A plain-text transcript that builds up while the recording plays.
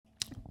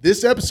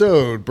This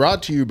episode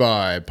brought to you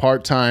by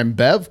Part-Time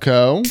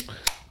Bevco.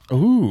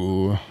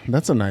 Ooh,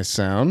 that's a nice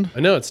sound. I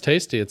know, it's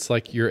tasty. It's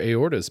like your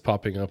aorta is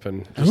popping up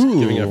and just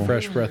giving a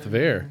fresh breath of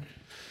air.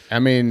 I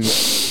mean,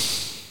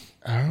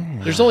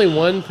 There's only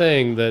one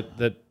thing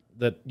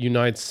that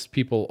unites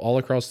people all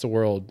across the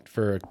world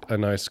for a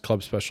nice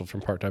club special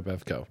from Part-Time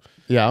Bevco.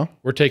 yeah,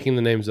 We're taking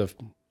the names of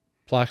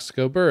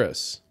Plaxico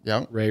Burress,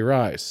 yeah, Ray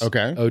Rice,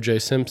 Okay. O.J.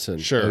 Simpson,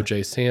 Sure.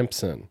 O.J.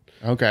 Sampson,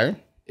 okay.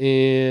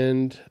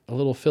 and a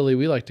little filly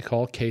we like to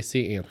call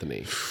Casey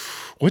Anthony.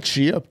 What's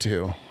she up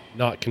to?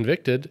 Not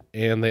convicted,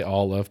 and they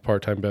all love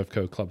Part-Time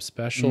Bevco club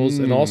specials,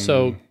 and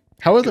also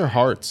How are their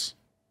hearts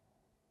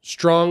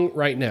strong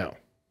right now.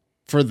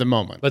 for the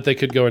moment? But they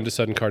could go into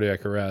sudden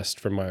cardiac arrest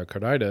from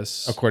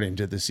myocarditis. According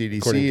to the CDC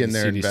According to and the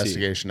their CDC.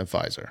 investigation of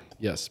Pfizer.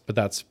 Yes, but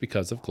that's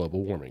because of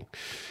global warming.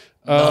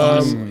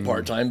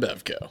 Part-time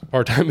Bevco.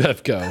 Part-Time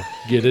Bevco,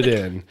 get it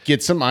in.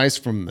 Get some ice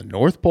from the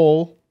North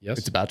Pole. Yes.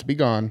 It's about to be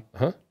gone.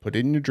 Uh-huh. Put it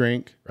in your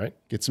drink. Right?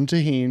 Get some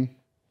tahini.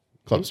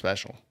 Club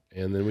special.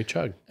 And then we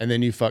chug. And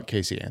then you fuck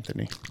Casey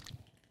Anthony.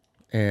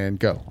 And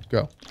go.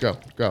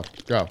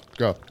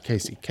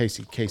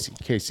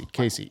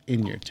 Casey,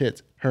 in your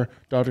tits. Her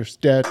daughter's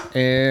dead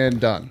and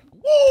done.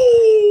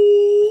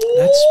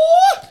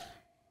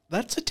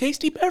 That's a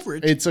tasty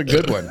beverage. It's a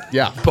good one.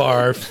 Yeah.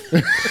 Barf.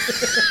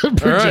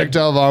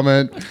 Projectile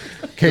vomit.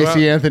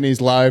 Casey Anthony's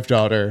live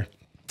daughter.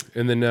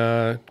 And then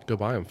go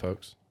buy them,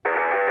 folks.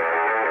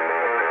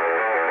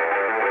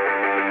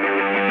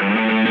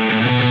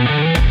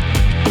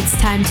 It's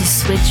time to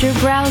switch your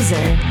browser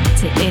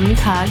to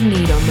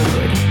incognito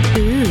mode.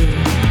 Ooh.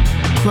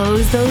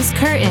 Close those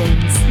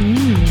curtains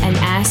and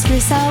ask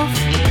yourself,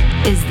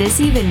 is this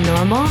even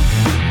normal?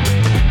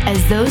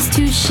 As those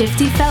two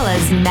shifty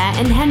fellas, Matt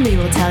and Henry,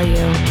 will tell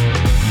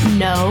you,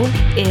 no,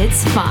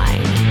 it's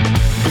fine.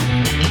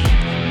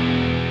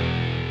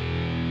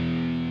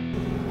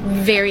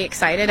 Very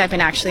excited. I've been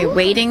actually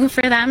waiting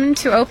for them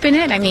to open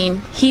it. I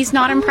mean, he's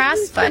not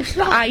impressed, but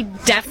I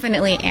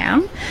definitely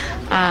am.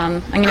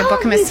 I'm going to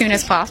book him as soon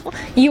as possible.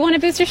 You want a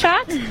booster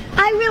shot?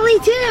 I really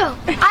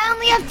do. I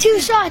only have 2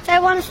 shots. I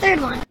want a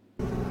third one.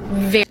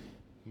 Very.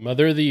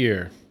 Mother of the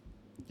Year.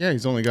 Yeah,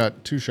 he's only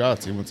got 2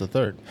 shots. He wants a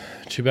third.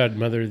 Too bad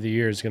Mother of the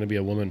Year is going to be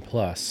a woman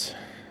plus,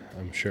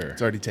 I'm sure.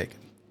 It's already taken.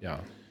 Yeah.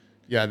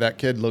 Yeah, that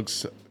kid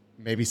looks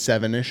maybe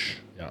 7-ish.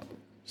 Yeah.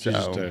 She's,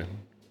 So-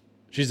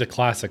 she's a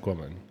classic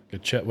woman.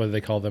 What do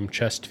they call them?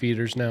 Chest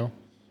feeders now?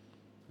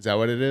 Is that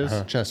what it is?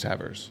 Chest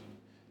havers.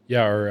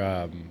 Yeah,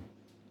 or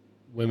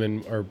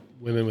women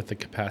with the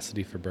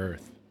capacity for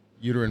birth.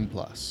 Uterine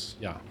plus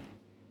Yeah.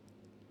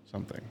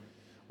 something.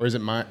 Or is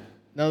it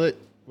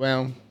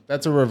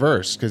that's a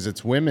reverse because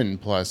it's women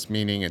plus,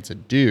 meaning it's a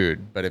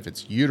dude. But if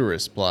it's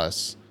uterus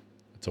plus,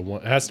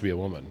 It has to be a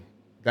woman.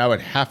 that would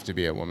have to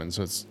be a woman.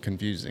 So it's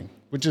confusing,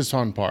 which is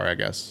on par, I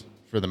guess,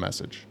 for the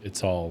message.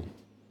 It's all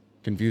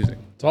Confusing.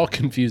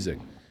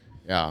 confusing.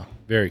 Yeah.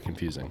 Very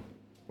confusing.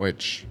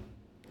 Which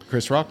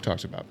Chris Rock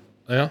talked about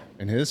Yeah.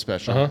 in his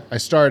special. Uh-huh. I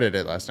started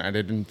it last night. I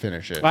didn't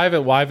finish it. I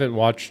haven't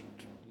watched.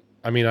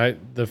 I mean, it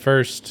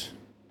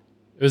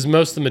was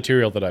most of the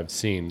material that I've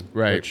seen.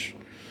 Right. Which,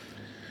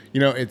 You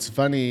know, it's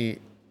funny.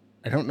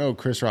 I don't know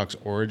Chris Rock's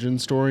origin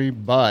story,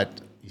 but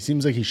he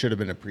seems like he should have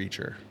been a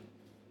preacher.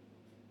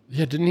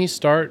 yeah, didn't he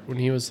start when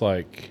he was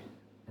like,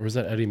 or was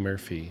that Eddie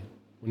Murphy?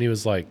 When he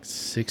was like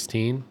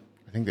 16?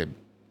 I think they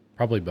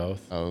Probably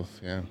both. both,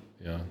 yeah.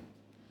 Yeah.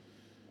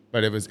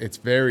 But it's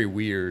very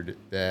weird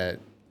that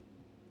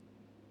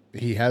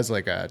he has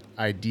like a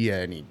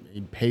idea and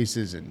he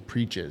paces and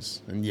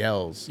preaches and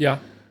yells. Yeah.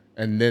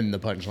 And then the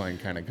punchline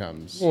kind of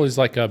comes. Well, he's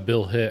like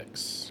Bill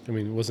Hicks. I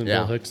mean, wasn't Yeah.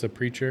 Bill Hicks a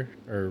preacher?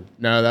 Or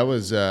No, that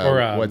was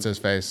what's his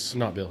face?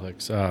 not Bill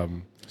Hicks.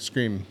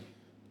 Scream.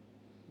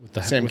 With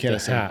the Sam with the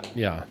Kinison. hat.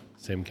 Yeah.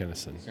 Sam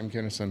Kinison. Sam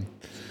Kinison.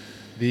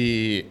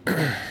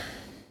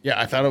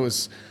 I thought it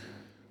was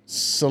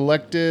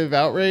Selective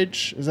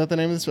Outrage. Is that the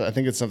name of this? I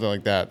think it's something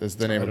like that. That's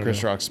the name of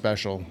Chris Rock's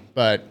special.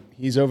 But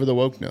he's over the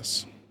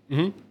wokeness.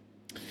 Mm-hmm.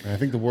 I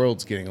think the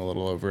world's getting a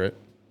little over it.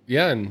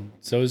 Yeah, and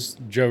so is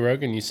Joe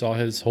Rogan. You saw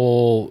his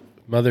whole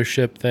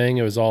mothership thing.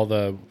 It was all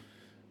the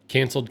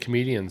canceled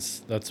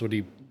comedians. That's what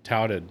he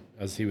touted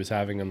as he was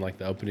having in like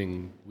the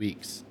opening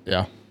weeks.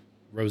 Yeah.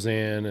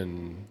 Roseanne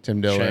and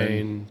Tim Dillon.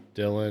 Shane,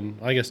 Dylan.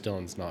 I guess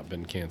Dylan's not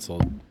been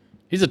canceled.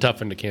 He's a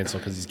tough one to cancel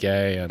because he's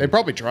gay. And They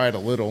probably tried a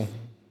little.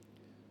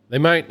 they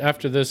might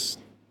after this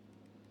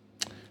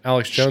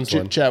Alex Jones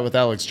one. Chit chat with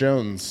Alex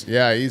Jones.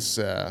 Yeah, he's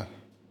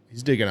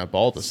digging up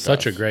all the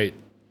stuff. Such a great.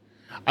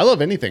 I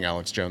love anything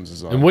Alex Jones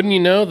is on. And wouldn't you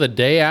know, the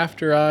day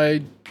after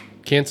I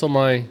cancel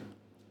my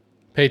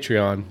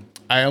Patreon.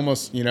 I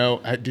almost,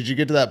 did you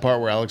get to that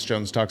part where Alex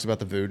Jones talks about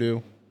the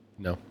voodoo?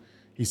 No.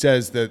 He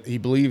says that he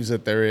believes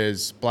that there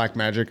is black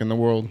magic in the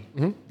world.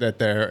 Mm-hmm. That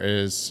there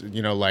is,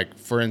 like,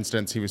 for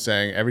instance, he was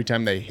saying every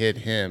time they hit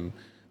him,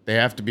 they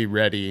have to be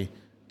ready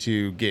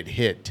to get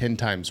hit 10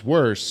 times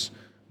worse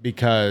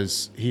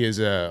because he is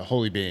a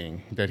holy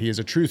being, that he is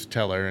a truth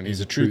teller and he's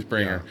a truth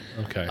bringer.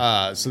 Yeah.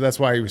 Okay. So that's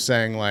why he was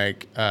saying,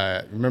 like,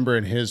 remember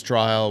in his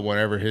trial,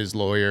 whenever his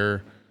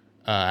lawyer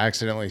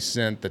accidentally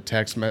sent the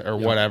text or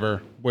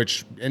whatever,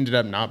 which ended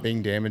up not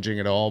being damaging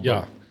at all.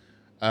 But,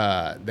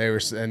 they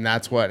were, and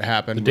that's what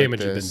happened. The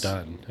damage had been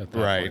done at that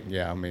right. point.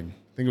 Yeah. I mean,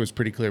 I think it was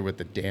pretty clear what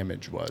the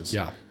damage was.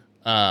 Yeah.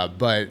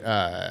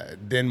 But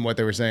then what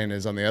they were saying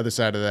is on the other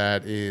side of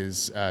that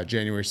is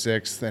January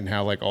 6th and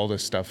how like all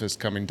this stuff is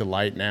coming to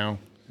light now.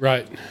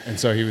 Right. And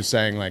so he was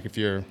saying like if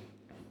you're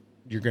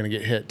going to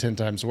get hit 10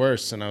 times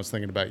worse. And I was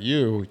thinking about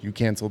you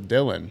canceled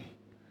Dylan.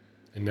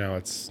 And now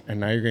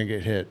you're going to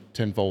get hit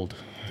tenfold.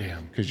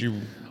 Damn. Because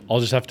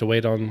I'll just have to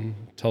wait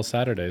till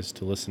Saturdays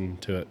to listen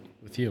to it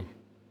with you.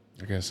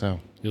 I guess so.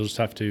 You'll just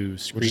have to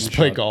We'll just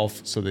play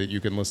golf so that you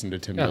can listen to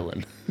Tim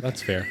Dillon.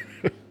 That's fair.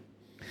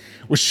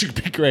 Which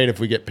would be great if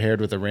we get paired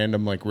with a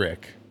random like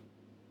Rick.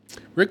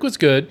 Rick was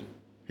good.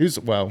 We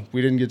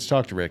didn't get to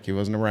talk to Rick. He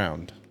wasn't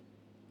around.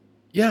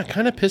 Yeah, it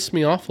kind of pissed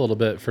me off a little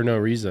bit for no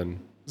reason.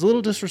 It was a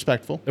little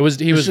disrespectful. He was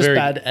just very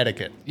bad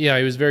etiquette. Yeah,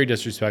 he was very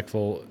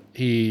disrespectful.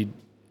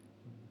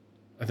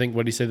 I think,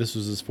 what did he say? This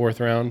was his 4th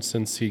round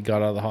since he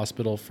got out of the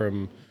hospital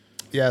from...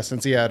 Yeah,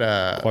 since he had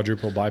a...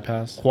 Quadruple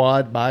bypass.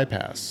 Quad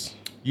bypass.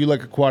 You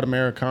like a quad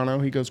Americano,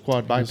 he goes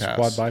quad bypass.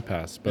 Quad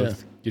bypass.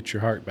 Both get your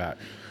heart back.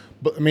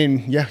 But, I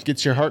mean, yeah,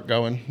 gets your heart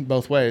going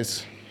both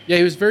ways. Yeah,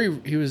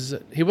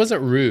 he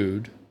wasn't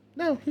rude.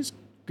 No,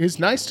 he's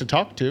nice to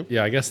talk to.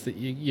 Yeah, I guess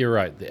you're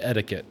right. The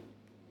etiquette.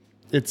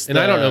 I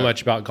don't know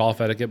much about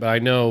golf etiquette, but I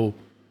know...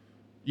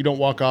 You don't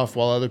walk off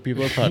while other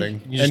people are putting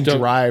and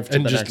drive to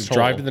the next hole.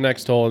 Drive to the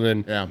next hole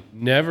and then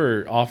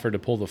never offer to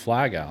pull the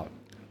flag out.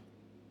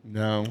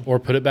 No. Or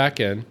put it back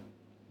in.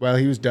 Well,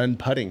 he was done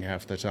putting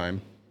half the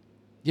time.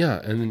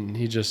 Yeah, and then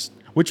he just...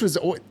 Which was...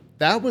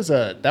 That was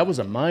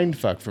a mind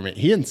fuck for me.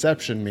 He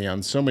inceptioned me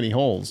on so many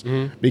holes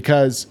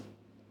because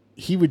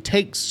he would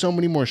take so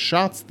many more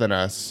shots than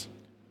us.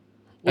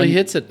 Well, he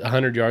hits it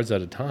 100 yards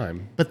at a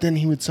time. But then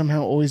he would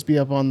somehow always be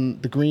up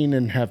on the green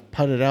and have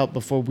putted out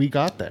before we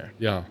got there.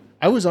 Yeah.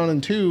 I was on in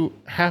 2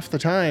 half the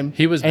time.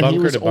 He was and bunker he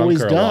was to bunker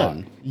always a done.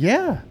 lot.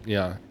 Yeah.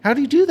 Yeah. How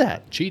do you do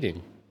that?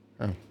 Cheating.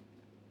 Oh.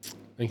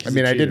 I I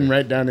didn't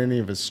write down any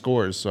of his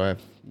scores, so I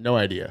have no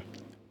idea.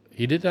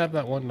 He did have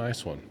that one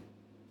nice one.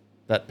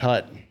 That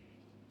putt.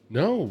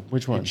 No.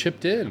 Which one? He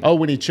chipped in. Oh,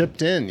 when he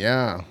chipped in,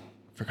 yeah.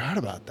 Forgot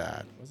about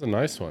that. That was a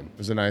nice one. It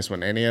was a nice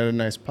one. And he had a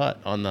nice putt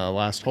on the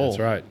last hole. That's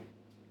right.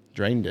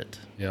 Drained it.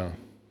 Yeah.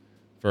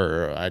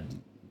 For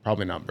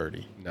probably not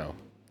birdie. No.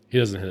 He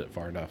doesn't hit it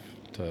far enough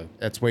to...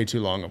 That's way too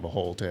long of a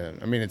hole to...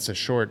 I mean, it's a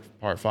short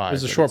par 5.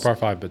 It's a short par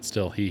 5, but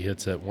still, he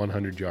hits it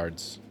 100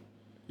 yards.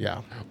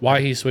 Yeah.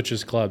 Why he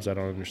switches clubs, I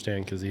don't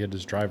understand, because he hit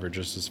his driver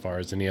just as far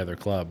as any other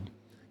club.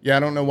 Yeah, I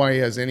don't know why he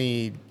has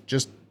any...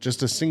 Just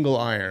a single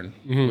iron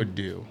would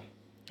do.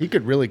 He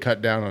could really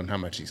cut down on how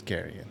much he's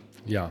carrying.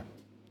 Yeah.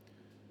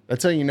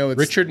 That's how you know it's...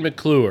 Richard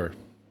McClure,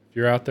 if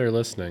you're out there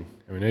listening,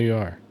 and we know you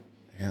are.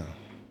 Yeah.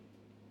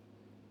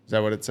 Is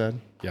that what it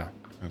said? Yeah.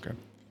 Okay.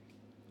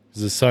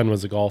 His son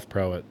was a golf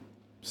pro at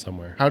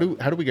somewhere. How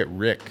do we get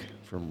Rick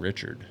from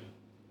Richard?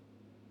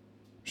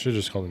 Should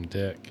have just called him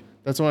Dick.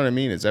 That's what I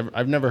mean.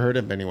 I've never heard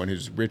of anyone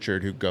who's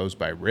Richard who goes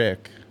by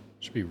Rick.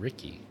 Should be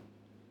Ricky.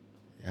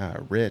 Yeah,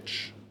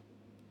 Rich.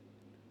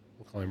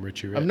 We'll call him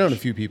Richie Rich. I've known a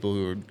few people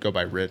who would go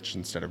by Rich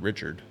instead of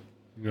Richard.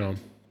 You know,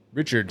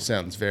 Richard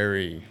sounds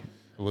very...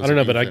 I don't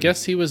know, but I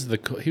guess he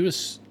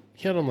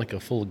had on like a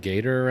full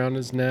gator around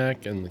his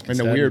neck and in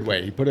a weird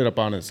way. He put it up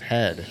on his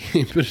head.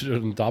 He put it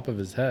on top of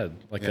his head,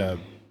 like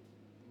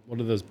what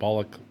are those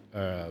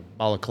balaclavas?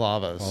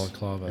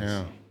 Balaclavas.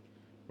 Yeah.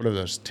 What are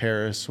those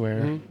terrorists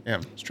wear? Mm-hmm.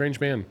 Yeah. Strange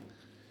man.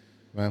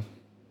 Well,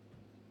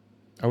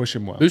 I wish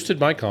him well. Boosted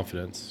my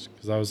confidence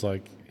because I was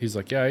like, he's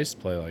like, yeah, I used to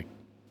play like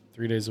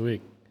 3 days a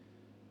week.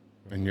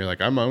 And you're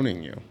like, I'm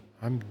owning you.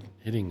 I'm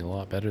hitting a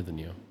lot better than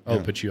you. Oh,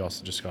 but you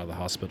also just got out of the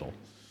hospital.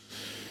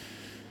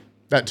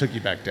 That took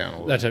you back down a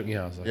little. That took me.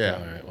 I was like, Yeah.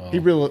 all right,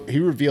 well, He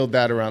revealed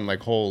that around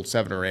like hole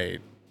 7 or 8.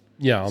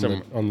 yeah,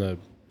 on the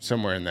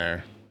Somewhere in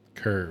there.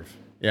 curve.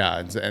 Yeah.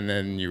 And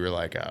then you were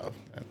like, oh,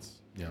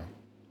 that's... Yeah,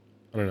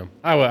 I don't know.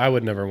 I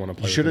would never want to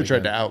play. You should have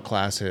tried to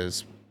outclass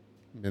his.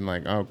 Been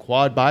like, oh,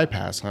 quad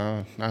bypass,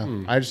 huh?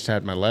 No, I just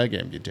had my leg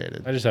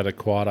amputated. I just had a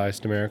quad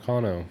iced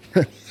Americano.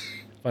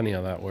 Funny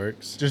how that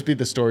works. Just be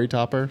the story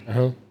topper.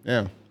 Uh-huh.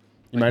 Yeah.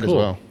 You might cool. as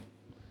well.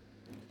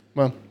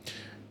 Well,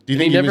 do you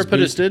think he never was put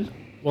boosted?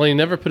 Well, he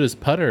never put his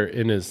putter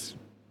in his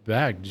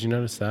bag. Did you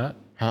notice that?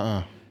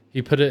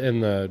 He put it in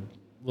the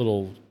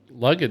little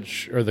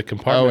luggage or the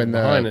compartment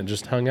behind it,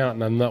 just hung out.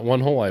 And on that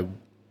one hole,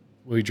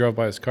 we drove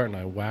by his cart and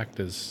I whacked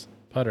his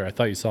putter. I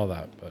thought you saw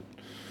that, but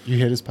You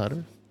hit his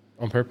putter?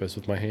 on purpose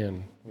with my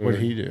hand. What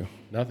did he do?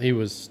 Nothing. He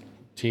was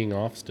teeing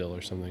off still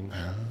or something.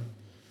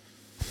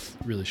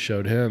 Really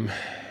showed him.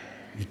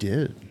 You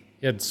did.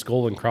 He had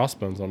skull and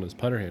crossbones on his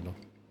putter handle.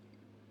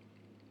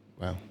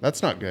 Wow,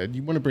 that's not good.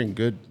 You want to bring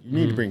good. You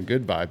need to bring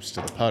good vibes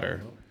to the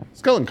putter.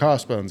 Skull and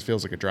crossbones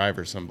feels like a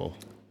driver symbol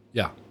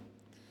Yeah.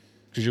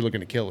 because you're looking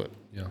to kill it.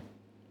 Yeah.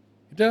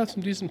 He did have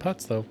some decent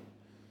putts, though.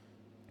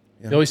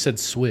 Yeah. He always said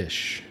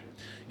swish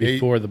Yeah,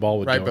 before the ball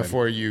would right go in.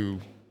 before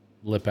you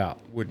Lip out.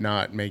 would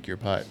not make your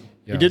putt.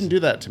 He didn't do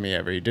that to me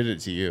ever. He did it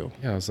to you.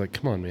 Yeah, I was like,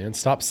 come on, man.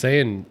 Stop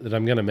saying that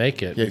I'm going to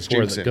make it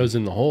before it goes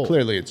in the hole.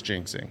 Clearly, it's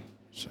jinxing.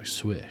 It's like,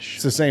 swish.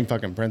 It's the same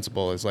fucking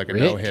principle as like a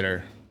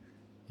no-hitter.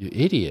 You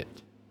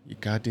idiot. You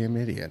goddamn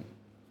idiot.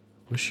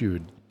 Wish you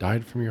had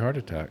died from your heart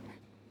attack.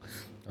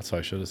 That's what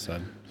I should have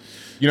said.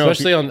 You know,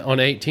 especially on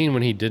 18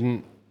 when he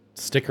didn't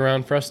stick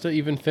around for us to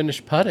even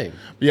finish putting.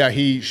 Yeah,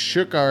 he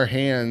shook our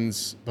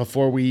hands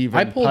before we even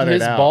I pulled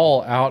his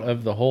ball out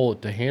of the hole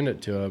to hand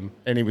it to him.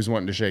 And he was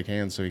wanting to shake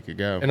hands so he could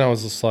go. And I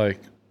was just like,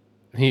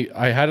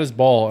 I had his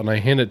ball and I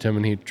handed it to him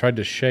and he tried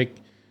to shake.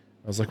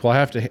 I was like, well,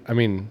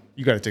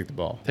 you got to take the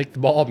ball. Take the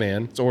ball,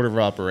 man. It's order of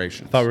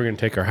operations. I thought we were going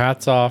to take our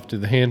hats off, do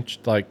the hand,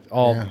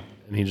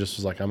 and he just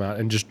was like, I'm out,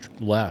 and just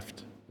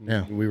left.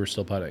 Yeah. We were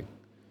still putting.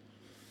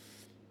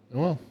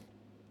 Well.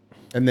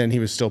 And then he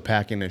was still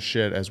packing his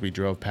shit as we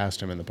drove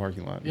past him in the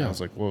parking lot. Yeah. I was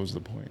like, what was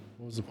the point?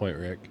 What was the point,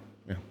 Rick?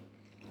 Yeah.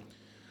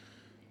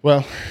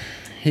 Well,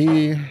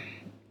 do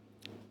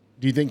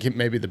you think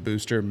maybe the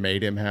booster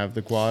made him have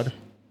the quad?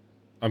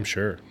 I'm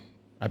sure.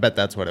 I bet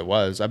that's what it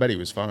was. I bet he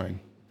was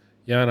fine.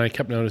 Yeah, and I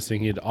kept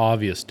noticing he had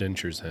obvious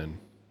dentures in.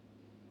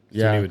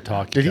 Yeah. He would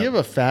talk. Did he have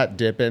a fat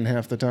dip in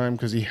half the time?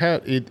 Because he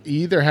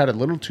either had a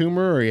little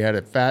tumor or he had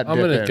a fat dip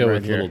in. I'm going to go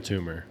with little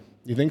tumor.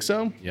 You think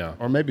so? Yeah.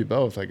 Or maybe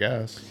both, I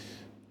guess.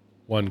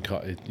 One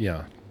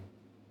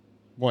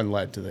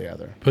led to the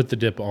other. Put the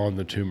dip on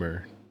the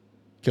tumor.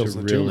 Kills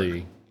to the really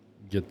tumor.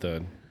 Get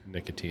the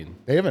nicotine.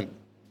 They haven't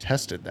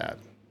tested that.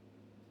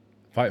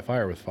 Fight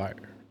fire with fire.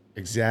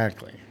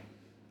 Exactly.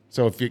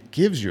 So if it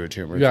gives you a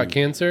tumor, you got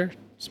cancer,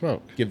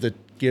 smoke. Give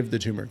the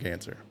tumor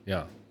cancer.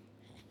 Yeah.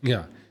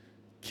 Yeah.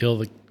 Kill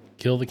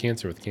the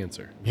cancer with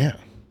cancer. Yeah.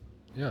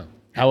 Yeah.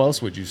 How else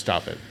would you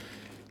stop it?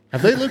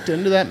 Have they looked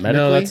into that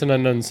medically? No, that's an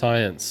unknown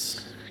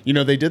science. You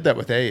know, they did that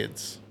with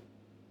AIDS.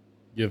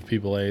 Give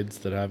people AIDS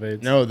that have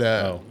AIDS? No,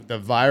 the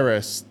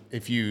virus,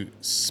 if you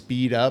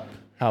speed up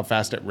how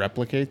fast it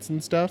replicates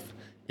and stuff,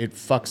 it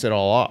fucks it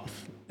all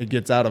off. It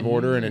gets out of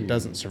order and it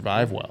doesn't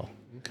survive well.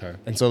 Okay.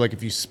 And so, like,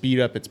 if you speed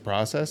up its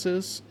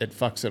processes, it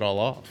fucks it all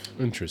off.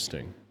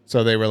 Interesting.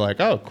 So they were like,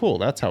 oh, cool,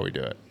 that's how we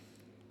do it.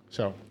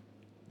 So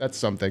that's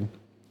something.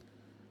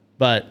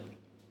 But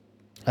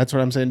that's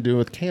what I'm saying to do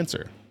with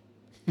cancer.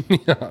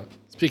 Yeah.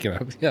 Speaking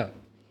of, yeah.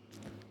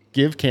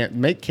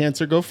 Make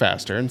cancer go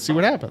faster and see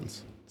what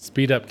happens.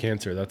 Speed up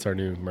cancer. That's our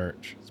new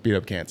merch. Speed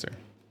up cancer.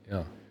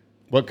 Yeah.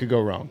 What could go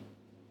wrong?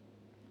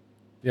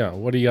 Yeah.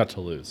 What do you got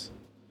to lose?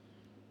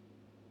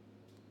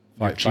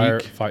 Fight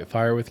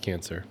fire with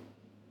cancer.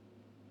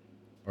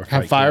 Or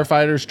have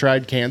firefighters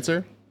tried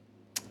cancer?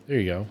 There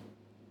you go.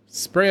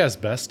 Spray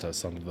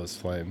asbestos onto those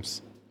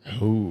flames.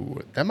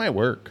 Ooh, that might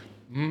work.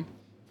 Mm-hmm.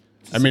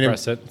 I mean,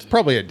 it's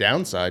probably a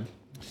downside,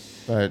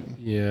 but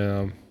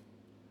yeah,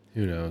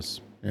 who knows?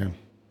 Yeah.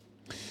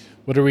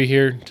 What are we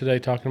here today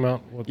talking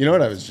about? You know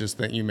what I was just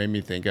thinking you made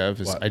me think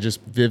of? I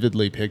just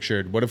vividly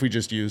pictured, what if we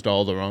just used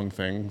all the wrong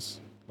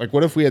things? Like,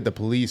 what if we had the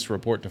police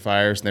report to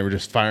fires and they were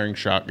just firing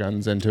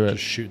shotguns into it?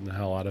 Just shooting the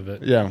hell out of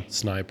it. Yeah.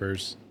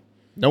 Snipers.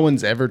 No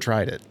one's ever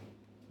tried it.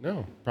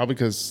 No. Probably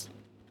because,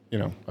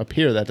 up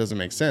here that doesn't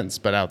make sense.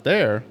 But out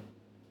there.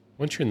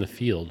 Once you're in the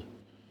field.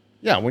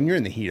 Yeah, when you're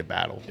in the heat of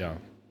battle. Yeah.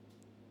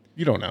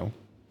 You don't know.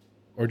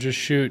 Or just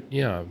shoot,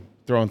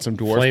 Throwing some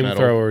dwarf metal.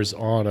 Flamethrowers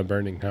on a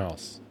burning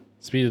house.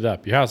 Speed it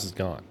up. Your house is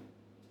gone.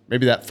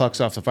 Maybe that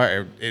fucks off the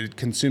fire. It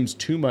consumes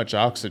too much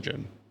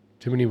oxygen.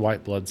 Too many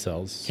white blood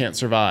cells. Can't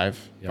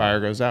survive. Yeah. Fire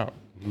goes out.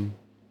 Mm-hmm.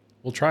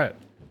 We'll try it.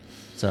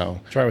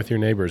 So try it with your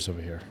neighbors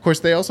over here. Of course,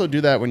 they also do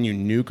that when you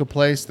nuke a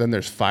place. Then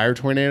there's fire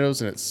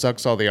tornadoes, and it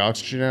sucks all the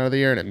oxygen out of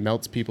the air, and it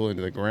melts people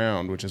into the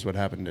ground, which is what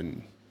happened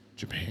in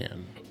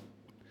Japan.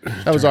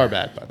 That was our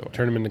bad, by the way.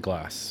 Turn them into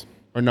glass.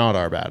 Or not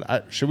our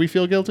bad. Should we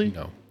feel guilty?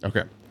 No.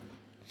 Okay.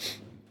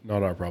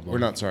 Not our problem. We're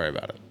not sorry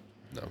about it.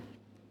 No.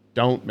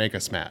 Don't make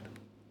us mad.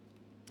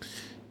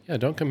 Yeah,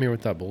 don't come here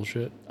with that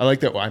bullshit. I like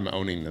that I'm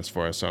owning this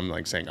for us, so I'm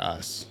like saying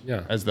us.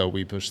 Yeah. As though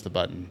we pushed the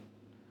button.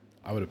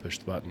 I would have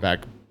pushed the button. Back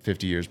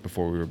 50 years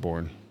before we were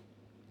born.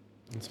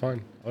 That's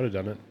fine. I would have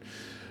done it.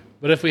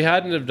 But if we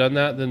hadn't have done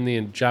that, then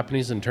the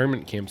Japanese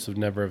internment camps would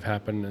never have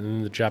happened, and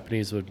then the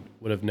Japanese would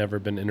have never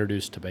been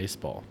introduced to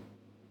baseball.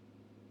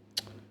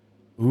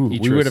 Ooh,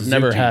 we would have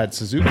never had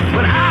Suzuki.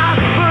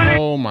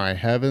 Oh, my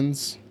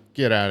heavens.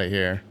 Get out of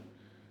here.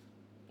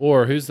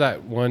 Or who's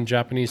that one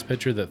Japanese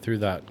pitcher that threw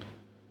that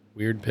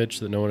weird pitch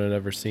that no one had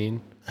ever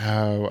seen?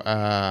 Oh,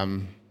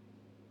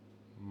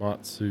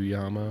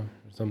 Matsuyama or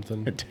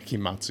something. Hideki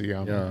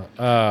Matsuyama.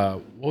 Yeah.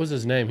 What was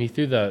his name? He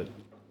threw that.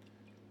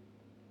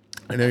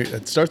 I know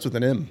it starts with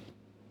an M.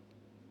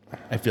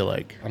 I feel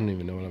like. I don't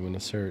even know what I'm going to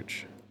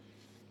search.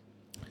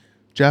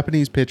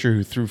 Japanese pitcher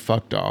who threw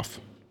fucked off.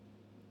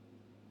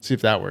 See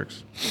if that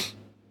works.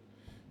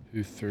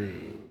 Who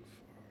threw?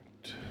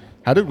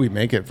 How did we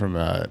make it from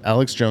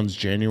Alex Jones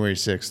January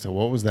 6th to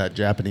what was that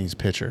Japanese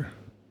pitcher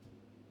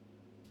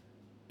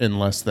in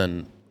less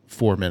than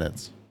 4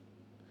 minutes?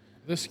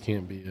 This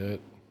can't be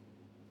it.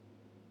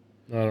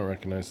 I don't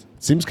recognize.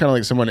 Seems kind of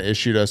like someone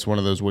issued us one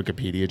of those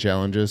Wikipedia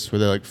challenges where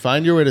they're like,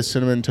 find your way to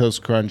Cinnamon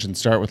Toast Crunch and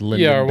start with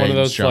Lyndon Yeah, or one of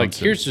Baines those like,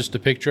 Johnson. here's just a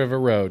picture of a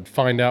road.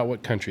 Find out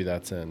what country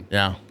that's in.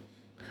 Yeah.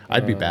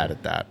 I'd be bad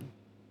at that.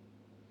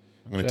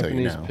 I'm going to tell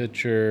you Japanese now.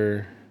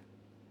 pitcher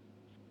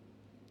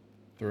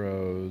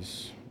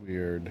throws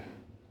weird.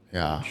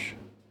 Yeah.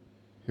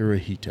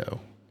 Hirohito.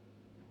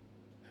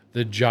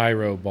 The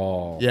gyro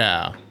ball.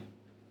 Yeah.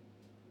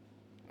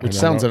 Which I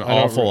sounds don't- an I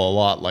don't awful a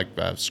lot like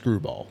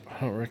screwball.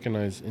 I don't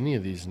recognize any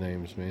of these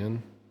names,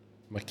 man.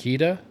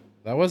 Makita?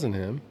 That wasn't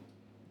him.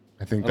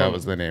 I think that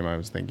was the name I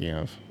was thinking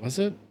of Was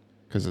it?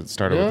 because it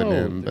started with an No,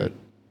 M,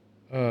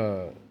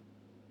 but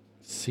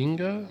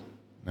Singa?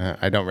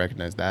 I don't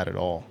recognize that at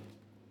all.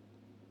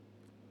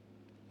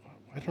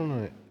 I don't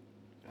know.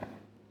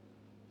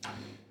 Oh,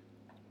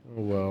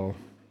 well.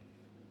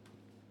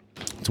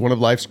 It's one of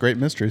life's great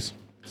mysteries.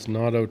 It's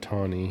not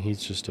Otani.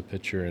 He's just a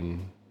pitcher,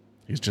 and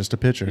He's just a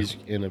pitcher. he's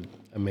an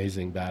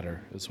amazing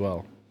batter as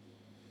well.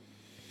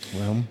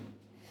 Well,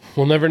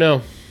 We'll never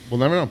know. we'll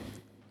never know.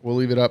 We'll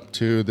leave it up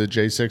to the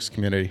J6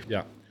 community.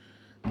 Yeah.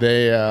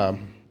 They,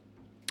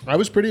 I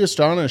was pretty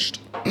astonished.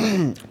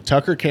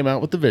 Tucker came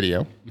out with the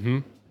video.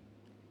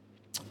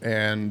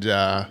 And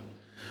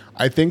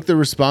I think the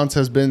response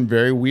has been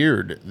very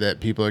weird that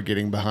people are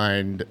getting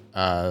behind,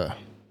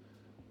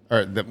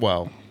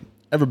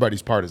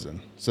 everybody's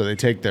partisan. So they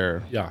take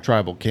their Yeah.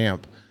 tribal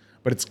camp.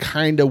 But it's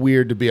kind of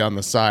weird to be on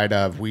the side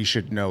of we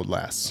should know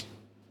less.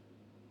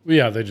 Well,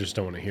 yeah, they just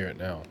don't want to hear it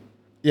now.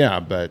 Yeah,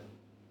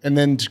 and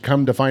then to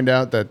come to find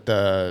out that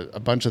a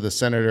bunch of the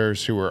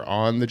senators who were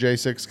on the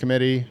J6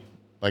 committee,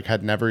 like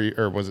had never,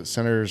 or was it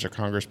senators or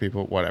Congress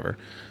people, whatever,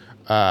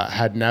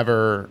 had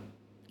never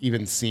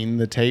even seen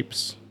the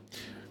tapes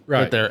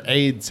Right. that their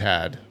aides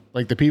had,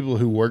 like the people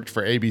who worked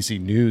for ABC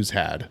News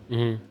had,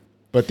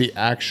 but the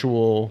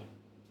actual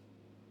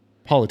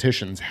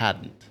politicians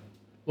hadn't.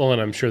 Well,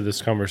 and I'm sure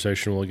this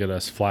conversation will get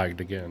us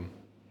flagged again.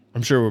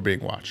 I'm sure we're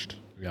being watched.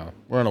 Yeah.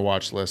 We're on a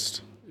watch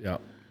list Yeah.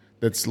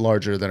 that's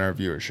larger than our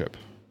viewership.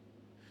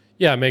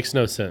 Yeah, it makes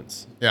no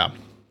sense. Yeah.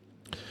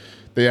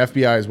 The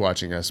FBI is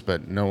watching us,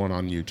 but no one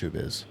on YouTube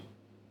is.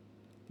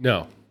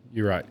 No,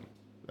 you're right.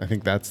 I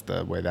think that's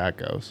the way that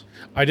goes.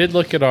 I did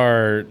look at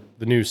the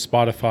new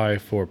Spotify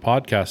for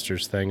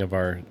podcasters thing of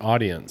our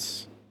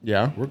audience.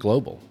 Yeah. We're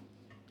global.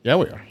 Yeah,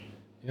 we are.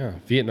 Yeah.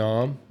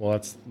 Vietnam. Well,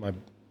 that's my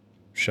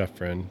chef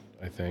friend,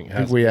 I think.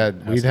 I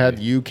think we'd had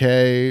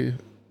UK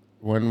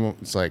when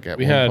it's like at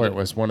We one had- point it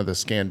was one of the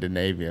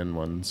Scandinavian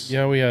ones.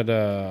 Yeah, we had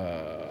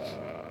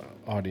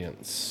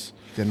audience.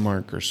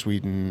 Denmark or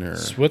Sweden or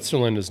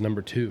Switzerland is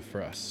number 2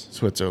 for us.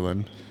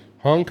 Switzerland.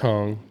 Hong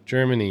Kong,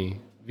 Germany,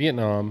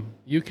 Vietnam,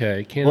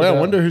 UK, Canada. Well, I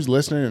wonder who's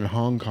listening in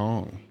Hong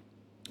Kong.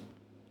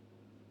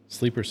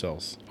 Sleeper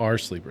cells. Our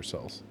sleeper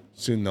cells.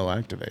 Soon they'll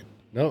activate.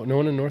 No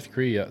one in North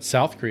Korea.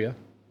 South Korea.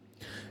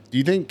 Do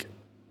you think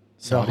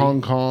the Saudi.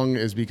 Hong Kong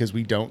is because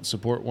we don't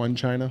support one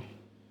China?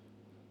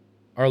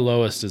 Our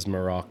lowest is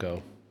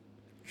Morocco.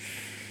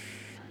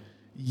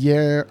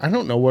 Yeah, I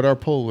don't know what our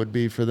poll would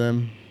be for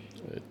them.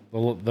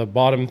 The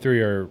bottom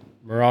 3 are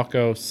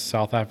Morocco,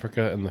 South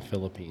Africa, and the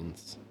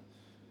Philippines.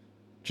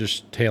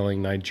 Just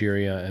tailing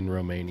Nigeria and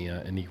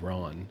Romania and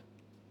Iran.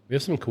 We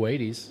have some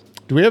Kuwaitis.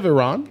 Do we have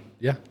Iran?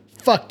 Yeah.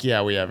 Fuck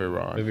yeah, we have We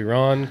Iran. have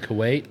Iran,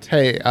 Kuwait.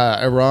 Hey,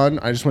 Iran,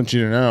 I just want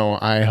you to know,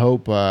 I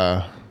hope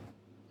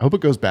it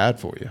goes bad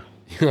for you.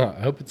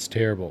 I hope it's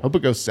terrible. Hope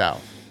it goes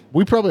south.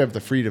 We probably have the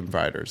freedom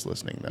fighters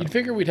listening, though. You'd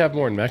figure we'd have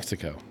more in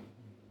Mexico.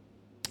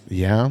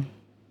 Yeah.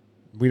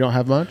 We don't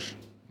have much?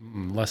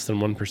 Less than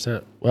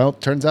 1%. Well,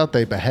 turns out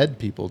they behead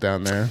people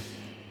down there.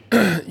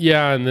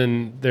 Yeah, and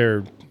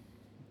then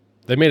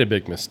they made a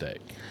big mistake.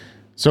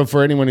 So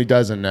for anyone who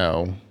doesn't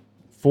know,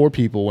 4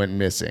 people went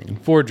missing.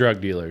 4 drug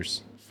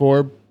dealers.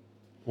 4,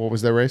 what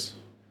was their race?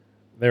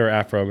 They were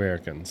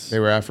Afro-Americans. They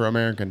were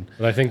Afro-American.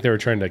 But I think they were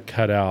trying to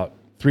cut out,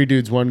 3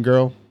 dudes, 1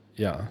 girl.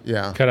 yeah,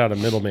 Yeah. cut out a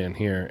middleman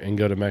here and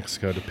go to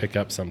Mexico to pick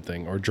up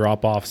something or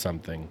drop off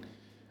something.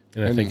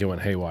 And I think it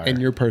went haywire. In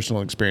your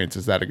personal experience,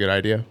 is that a good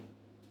idea?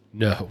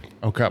 No.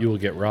 Okay. You will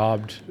get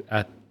robbed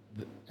at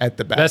At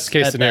the best. best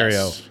case At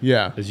scenario. best.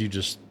 Yeah. As you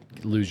just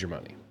lose your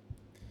money.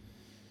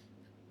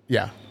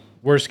 Yeah.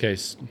 Worst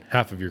case,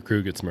 half of your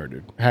crew gets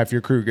murdered. Half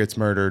your crew gets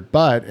murdered.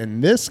 But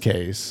in this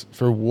case,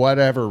 for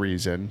whatever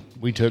reason,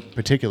 we took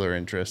particular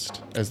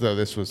interest as though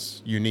this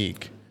was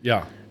unique.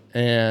 Yeah.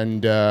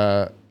 And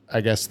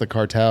I guess the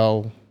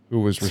cartel who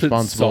was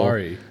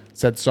responsible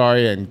said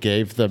sorry and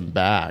gave them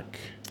back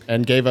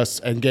and gave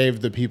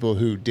the people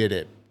who did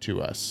it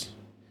to us.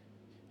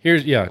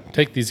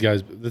 Take these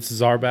guys. This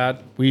is our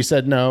bad. We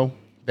said no.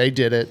 They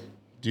did it.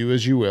 Do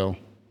as you will.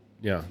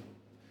 Yeah.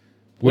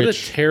 What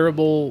Which- a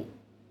terrible.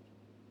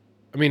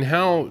 I mean,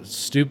 how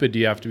stupid do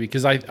you have to be?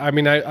 Because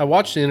I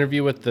watched the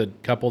interview with the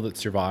couple that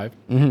survived.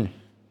 Mm-hmm.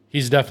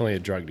 He's definitely a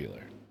drug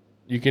dealer.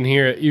 You can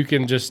hear it. You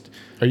can just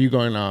Are you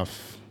going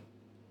off?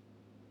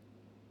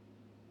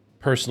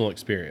 personal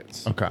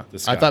experience. Okay.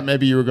 This I guy. thought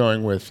maybe you were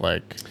going with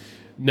like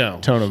No.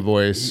 tone of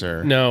voice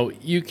or. No,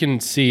 you can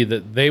see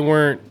that they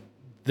weren't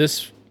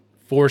this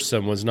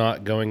foursome was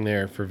not going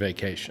there for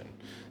vacation.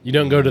 You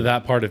don't go to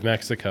that part of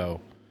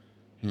Mexico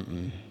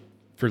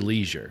for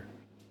leisure.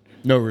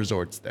 No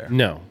resorts there.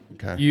 No.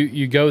 Okay.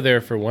 You go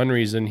there for one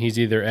reason. He's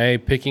either A,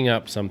 picking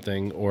up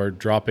something or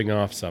dropping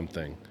off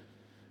something.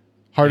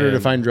 Harder to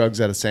find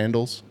drugs out of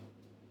Sandals?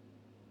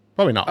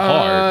 Probably not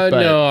hard. But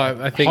no,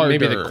 I think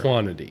maybe the harder.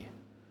 quantity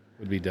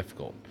would be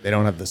difficult. They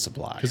don't have the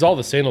supply. Because all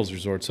the Sandals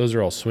resorts, those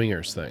are all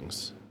swingers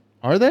things.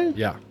 Are they?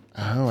 Yeah.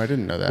 Oh, I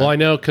didn't know that. Well, I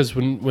know because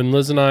when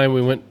Liz and I,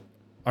 we went,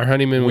 our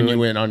honeymoon. When you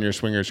went on your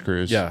swingers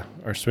cruise. Yeah,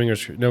 our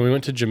swingers. No, we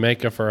went to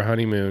Jamaica for our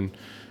honeymoon.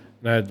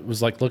 And I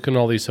was like looking at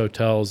all these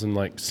hotels and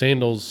like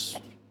Sandals,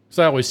 because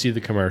I always see the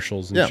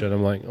commercials and shit.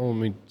 I'm like, oh, let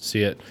me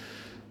see it.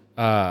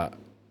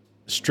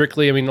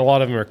 Strictly, I mean, a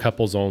lot of them are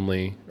couples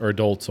only or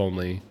adults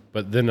only.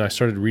 But then I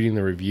started reading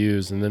the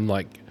reviews and then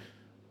like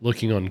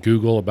looking on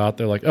Google about,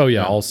 they're like, oh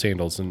yeah, all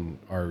Sandals and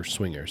are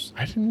swingers.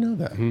 I didn't know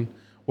that.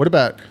 What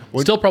about...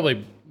 Still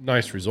probably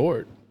nice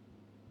resort.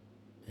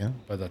 Yeah.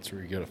 But that's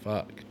where you get a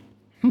fuck.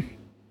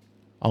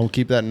 I'll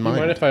keep that in You mind.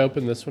 mind if I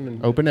open this one?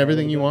 And Open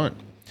everything you want.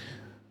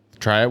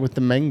 Try it with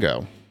the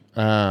mango.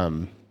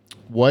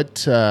 What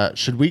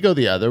should we go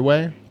the other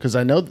way? Because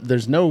I know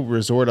there's no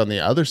resort on the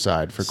other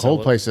side for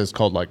cold places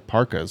called like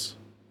Parkas.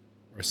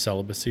 Or a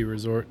celibacy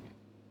resort.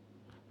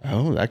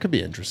 Oh, that could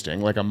be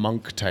interesting, like a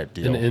monk type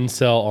deal. An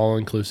incel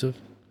all-inclusive.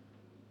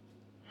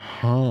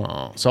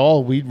 Huh. So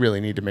all we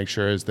really need to make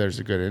sure is there's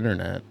a good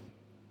internet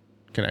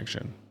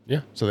connection.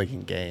 Yeah. So they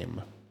can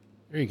game.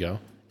 There you go.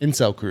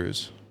 Incel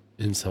cruise.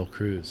 Incel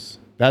cruise.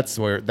 That's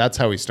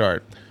how we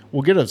start.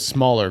 We'll get a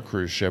smaller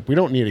cruise ship. We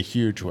don't need a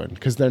huge one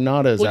because they're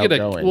not as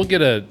outgoing. We'll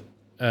get a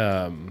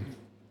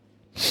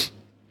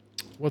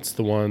what's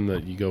the one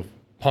that you go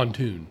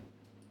pontoon?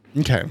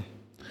 Okay.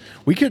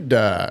 We could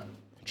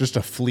just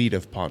a fleet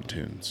of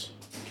pontoons.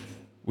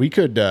 We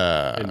could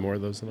And more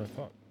of those than I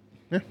thought.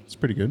 yeah, it's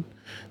pretty good.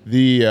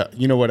 The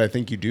you know what I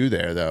think you do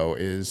there though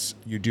is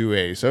you do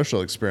a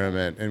social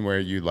experiment and where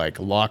you like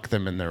lock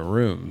them in their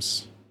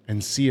rooms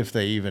and see if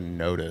they even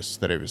notice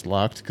that it was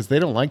locked because they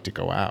don't like to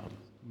go out.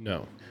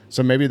 No.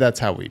 So maybe that's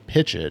how we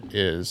pitch it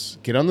is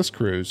get on this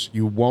cruise,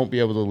 you won't be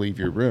able to leave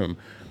your room,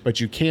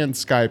 but you can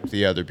Skype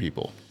the other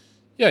people.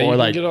 Yeah, you or can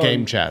like get on-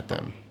 game chat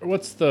them.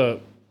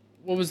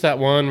 What was that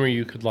one where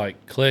you could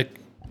like click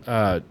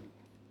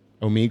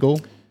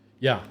Omegle?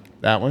 yeah.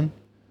 That one?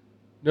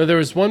 No, there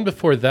was one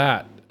before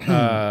that.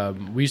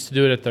 We used to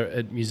do it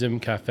at Museum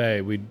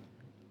Cafe. We'd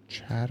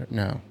Chat?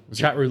 No.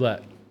 chat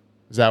roulette.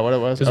 Is that what it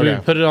was? Because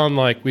we'd put it on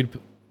like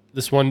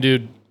this one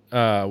dude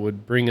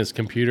would bring his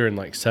computer and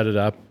like set it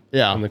up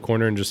in the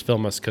corner and just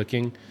film us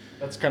cooking.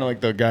 That's kind of like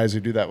the guys who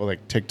do that with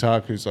like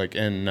TikTok, who's like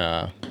in.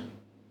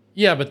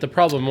 Yeah, but the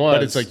problem was,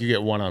 But it's like you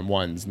get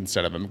one-on-ones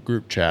instead of a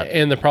group chat.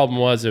 and the problem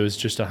was it was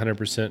just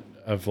 100%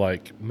 of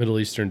like Middle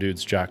Eastern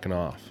dudes jacking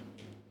off.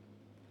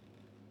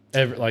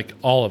 Like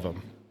all of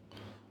them.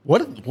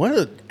 What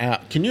a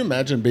app! Can you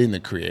imagine being the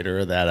creator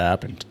of that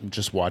app and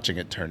just watching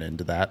it turn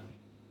into that?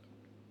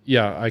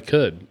 Yeah, I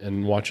could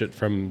and watch it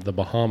from the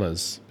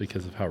Bahamas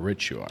because of how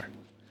rich you are.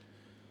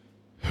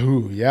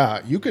 Ooh,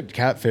 yeah, you could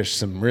catfish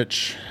some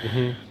rich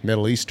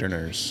Middle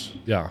Easterners.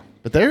 Yeah,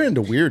 But they're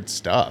into weird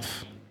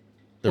stuff.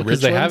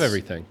 because they have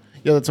everything.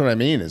 Yeah, that's what I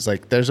mean. Is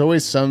like there's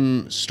always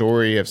some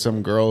story of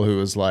some girl who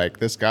was like,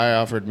 this guy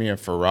offered me a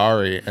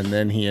Ferrari, and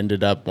then he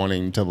ended up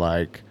wanting to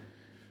like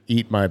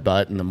eat my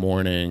butt in the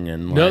morning.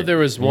 And No, like, there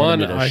was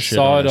wanted one me to I shit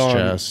saw it his on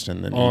chest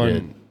and then eat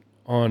it.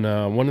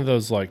 on one of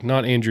those like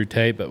not Andrew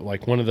Tate, but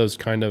like one of those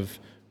kind of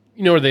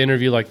where they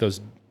interview like those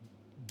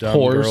dumb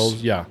Whores?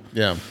 girls. Yeah,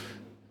 Yeah.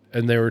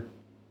 and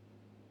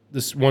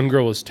this one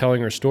girl was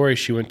telling her story.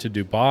 She went to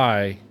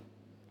Dubai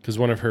because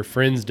one of her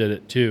friends did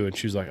it too, and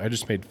she was like, "I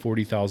just made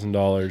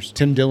 $40,000."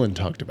 Tim Dillon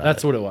talked about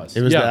That's it. what it was.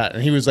 It was Yeah. that,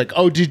 and he was like,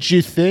 "Oh, did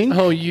you think?"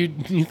 Oh, you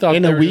thought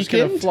In they a were just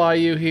gonna weekend? fly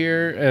you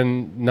here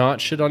and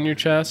not shit on your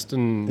chest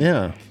and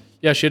Yeah.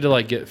 yeah, she had to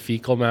like get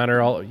fecal matter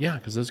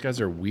because those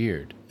guys are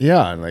weird.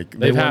 Yeah, and like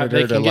they wanted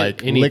her to can get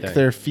like lick anything.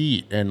 their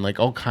feet and like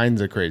all kinds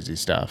of crazy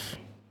stuff.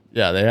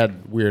 Yeah, they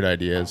had weird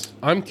ideas.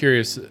 I'm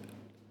curious.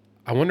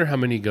 I wonder how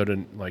many go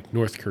to like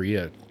North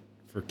Korea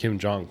for Kim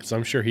Jong because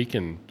I'm sure he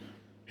can.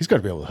 He's got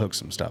to be able to hook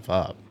some stuff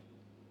up.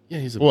 Yeah,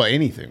 he's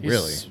Anything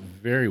really.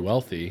 very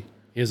wealthy.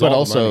 He has But all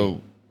also, the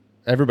money,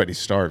 everybody's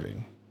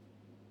starving.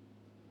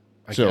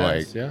 I So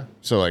guess, like,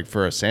 so like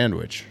for a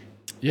sandwich,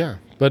 yeah.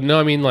 But no,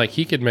 I mean like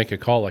he could make a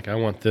call like I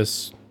want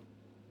this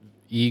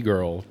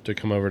girl to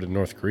come over to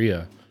North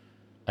Korea.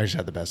 I just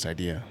had the best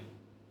idea.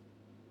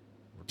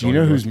 Do you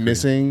know who's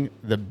missing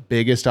the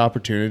biggest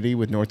opportunity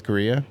with North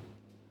Korea?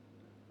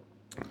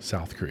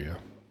 South Korea.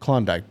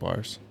 Klondike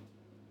bars.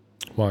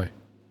 Why?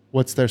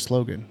 What's their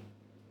slogan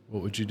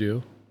What would you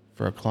do?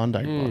 for a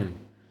Klondike bar?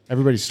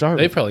 Everybody's starving.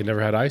 They've probably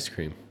never had ice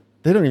cream.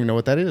 They don't even know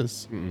what that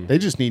is. They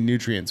just need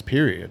nutrients,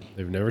 period.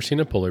 They've never seen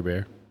a polar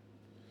bear.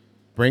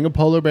 Bring a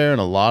polar bear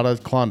and a lot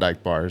of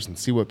Klondike bars and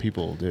see what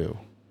people will do.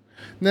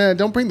 Nah,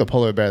 don't bring the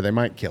polar bear. They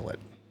might kill it.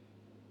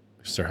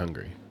 Because they're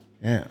hungry.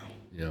 Yeah.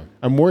 Yeah.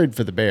 I'm worried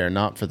for the bear,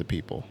 not for the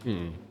people.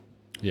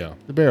 Yeah.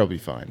 The bear will be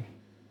fine.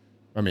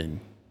 I mean,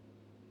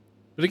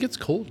 But it gets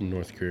cold in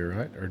North Korea,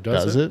 right? Or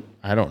does it?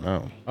 I don't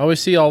know. I always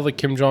see all the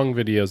Kim Jong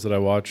videos that I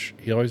watch.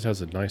 He always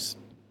has a nice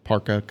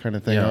parka kind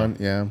of thing on.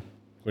 Yeah.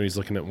 When he's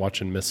looking at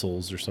watching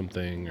missiles or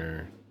something.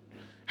 Or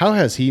how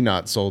has he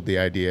not sold the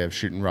idea of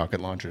shooting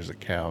rocket launchers at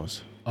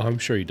cows? Oh, I'm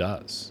sure he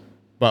does.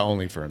 But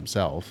only for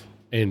himself.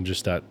 And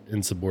just at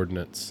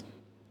insubordinates.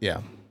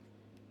 Yeah.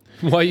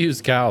 Why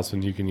use cows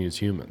when you can use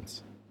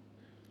humans?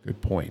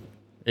 Good point.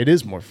 It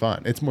is more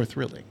fun. It's more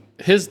thrilling.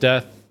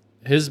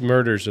 His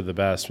murders are the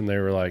best when they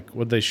were like,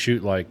 would they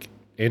shoot like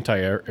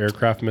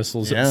anti-aircraft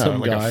missiles at some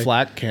like guy? a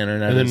flat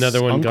cannon at and his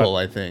another one uncle,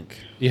 I think.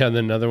 Yeah, and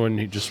then another one,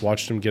 he just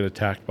watched him get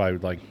attacked by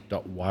like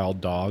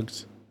wild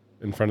dogs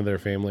in front of their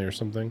family or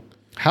something.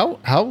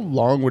 How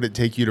long would it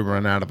take you to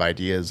run out of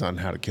ideas on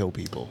how to kill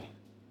people?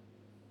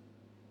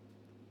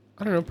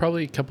 I don't know,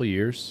 probably a couple of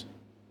years.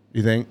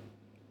 You think?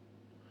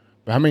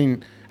 I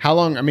mean, how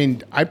long? I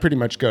mean, I pretty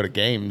much go to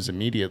games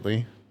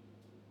immediately.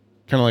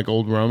 Kind of like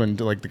old Roman,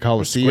 to like the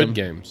Colosseum. Squid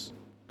Games.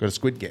 Go to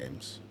Squid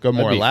Games. Go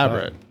more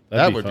elaborate.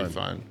 That would be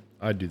fun.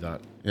 I'd do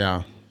that.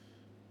 Yeah.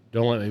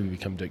 Don't let me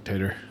become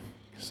dictator.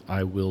 'Cause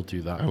I will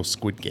do that. I will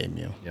Squid Game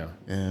you. Yeah.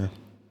 Yeah.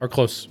 Our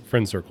close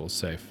friend circle is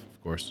safe,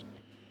 of course.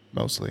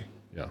 Mostly.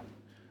 Yeah.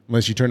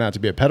 Unless you turn out to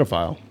be a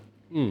pedophile.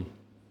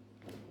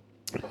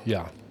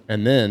 Yeah.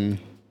 And then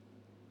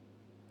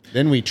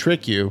we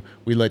trick you.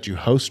 We let you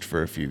host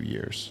for a few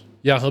years.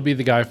 Yeah, he'll be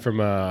the guy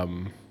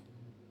from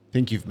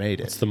Think you've made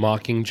it. It's the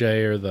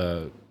Mockingjay or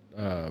the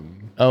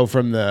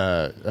from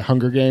the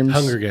Hunger Games?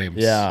 Hunger Games.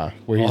 Yeah.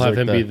 Where I'll have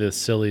him be the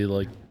silly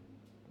like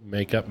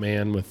makeup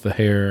man with the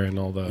hair and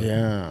all the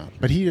Yeah.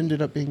 But he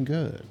ended up being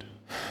good.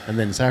 And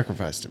then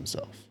sacrificed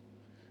himself.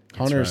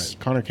 Connor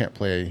can't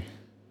play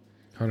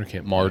Connor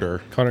can't martyr.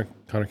 Play.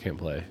 Connor can't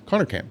play.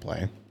 Connor can't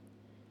play.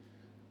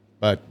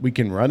 But we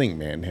can Running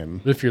Man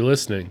him. But if you're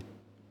listening,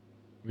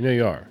 we know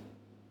you are.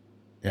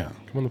 Yeah.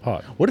 Come on the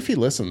pod. What if he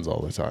listens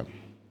all the time?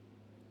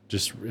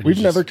 We've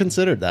never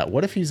considered that.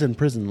 What if he's in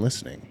prison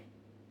listening?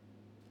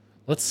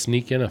 Let's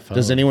sneak in a phone.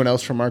 Does anyone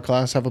else from our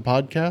class have a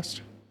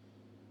podcast?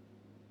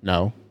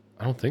 No.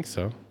 I don't think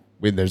so.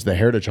 There's the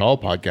Heritage Hall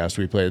podcast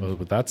we played.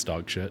 But that's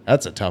dog shit.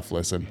 That's a tough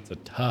listen.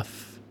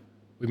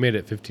 We made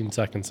it 15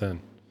 seconds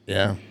in.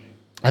 Yeah.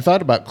 I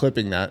thought about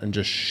clipping that and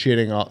just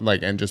shitting on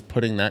and just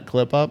putting that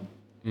clip up.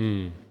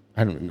 I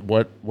don't.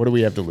 What do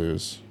we have to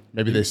lose?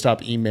 Maybe they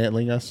stop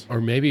emailing us,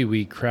 or maybe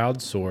we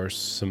crowdsource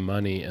some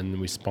money and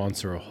we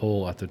sponsor a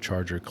hole at the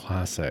Charger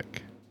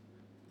Classic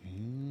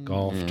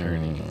golf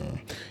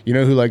tournament. You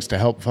know who likes to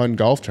help fund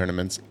golf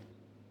tournaments?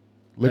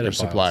 Liquor Pedophiles.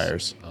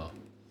 suppliers. Oh,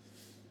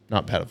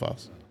 not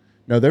pedophiles.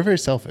 No, they're very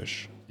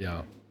selfish.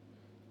 Yeah,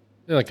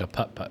 they're like a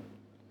putt-putt.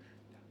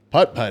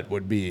 Putt-putt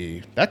could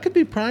be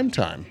prime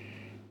time.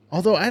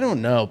 Although I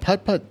don't know,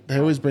 putt-putt, they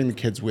always bring the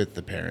kids with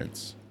the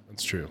parents.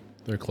 That's true.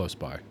 They're close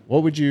by.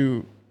 What would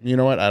you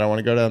know what? I don't want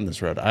to go down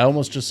this road. I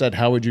almost just said,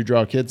 how would you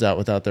draw kids out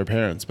without their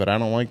parents? But I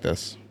don't like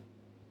this.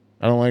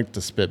 I don't like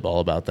to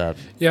spitball about that.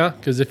 Yeah,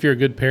 because if you're a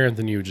good parent,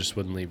 then you just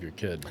wouldn't leave your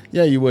kid.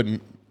 Yeah, you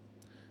wouldn't.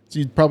 So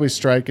you'd probably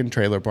strike in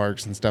trailer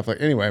parks and stuff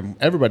Anyway,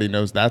 everybody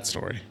knows that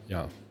story.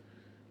 Yeah.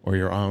 Or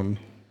your own.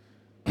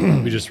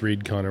 We just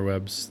read Connor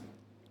Webb's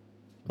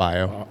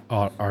bio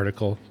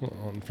article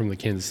from the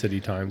Kansas City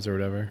Times or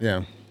whatever.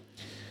 Yeah.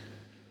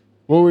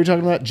 What were we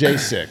talking about?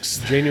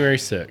 J6. January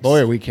 6th.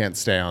 Boy, we can't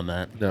stay on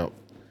that. No.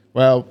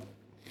 Well,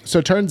 so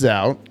it turns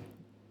out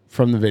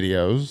from the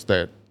videos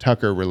that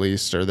Tucker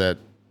released, or that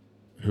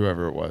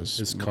whoever it was,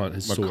 his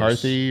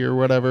McCarthy or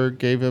whatever,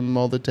 gave him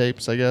all the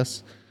tapes, I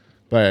guess.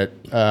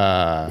 But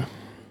the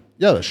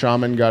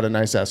shaman got a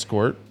nice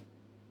escort.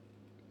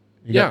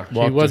 He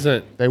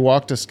wasn't. They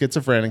walked a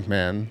schizophrenic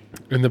man.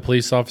 And the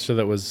police officer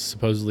that was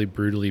supposedly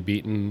brutally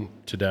beaten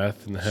to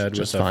death in the head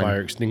with a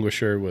fire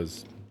extinguisher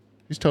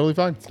He's totally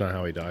fine. It's not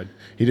how he died.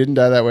 He didn't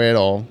die that way at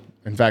all.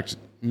 In fact,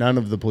 none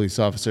of the police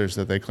officers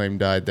that they claim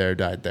died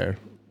there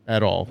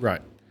at all.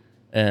 Right.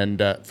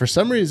 And for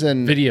some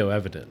reason, video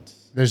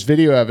evidence. There's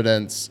video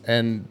evidence,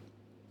 and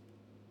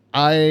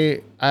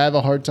I have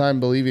a hard time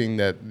believing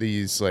that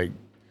these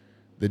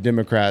the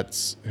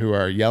Democrats who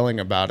are yelling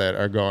about it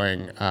are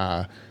going,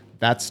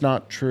 that's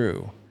not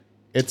true.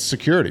 It's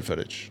security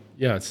footage.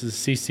 Yeah, it's a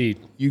CC.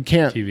 You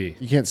can't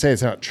say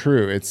it's not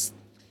true.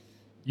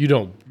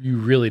 You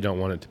really don't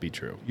want it to be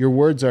true. Your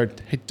words are,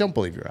 hey, don't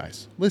believe your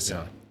eyes. Listen.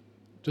 Yeah.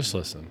 Just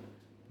listen.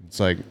 It's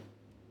like,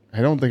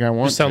 I don't think I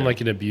want to. You sound like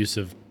an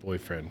abusive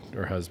boyfriend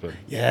or husband.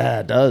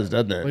 Yeah, it does,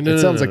 doesn't it? It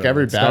sounds like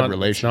every bad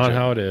relationship. It's not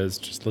how it is.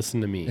 Just listen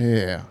to me.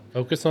 Yeah.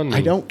 Focus on me.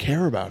 I don't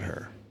care about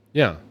her.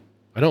 Yeah.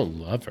 I don't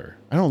love her.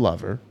 I don't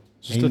love her.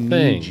 It's just a thing.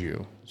 I need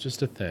you. It's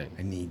just a thing.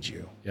 I need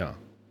you. Yeah.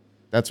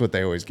 That's what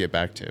they always get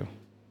back to.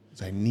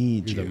 Is I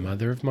need you. You're the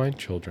mother of my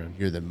children.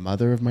 You're the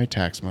mother of my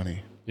tax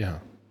money. Yeah.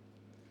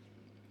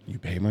 You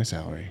pay my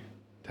salary.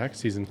 Tax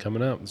season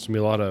coming up. There's going to be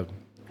a lot of...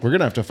 We're going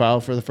to have to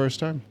file for the first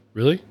time.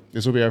 Really?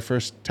 This will be our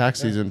first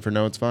tax season for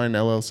No It's Fine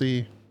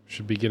LLC.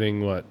 Should be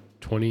getting, what,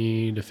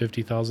 20 to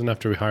 50,000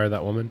 after we hire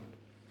that woman?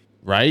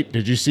 Right?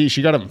 Did you see?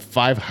 She got him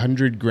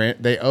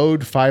 $500,000. They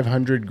owed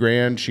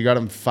 $500,000. She got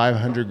him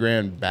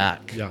 $500,000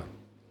 back. Yeah.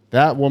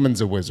 That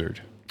woman's a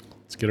wizard.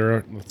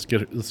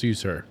 Let's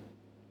use her.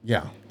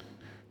 Yeah.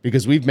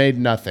 Because we've made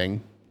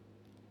nothing.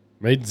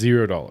 Made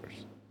 $0.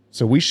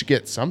 So we should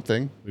get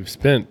something. We've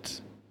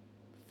spent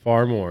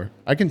far more.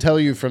 I can tell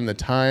you from the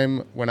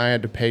time when I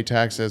had to pay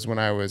taxes when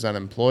I was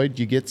unemployed,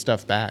 you get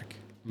stuff back.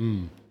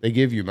 They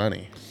give you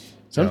money.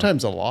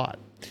 Sometimes a lot.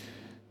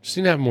 Just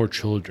need to have more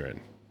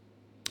children.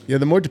 Yeah,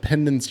 the more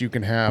dependents you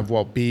can have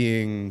while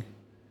being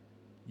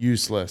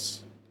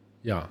useless.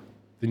 Yeah.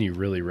 Then you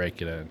really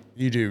rake it in.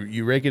 You do.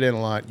 You rake it in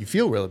a lot. You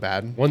feel really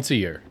bad. Once a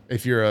year.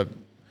 If you're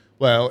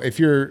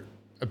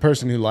a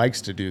person who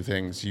likes to do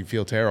things, you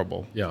feel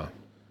terrible. Yeah.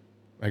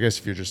 I guess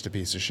if you're just a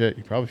piece of shit,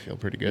 you probably feel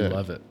pretty good. You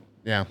love it.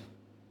 Yeah.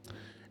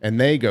 And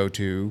they go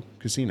to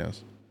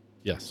casinos.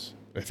 Yes.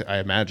 I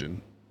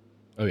imagine.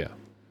 Oh, yeah.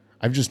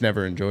 I've just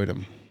never enjoyed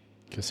them.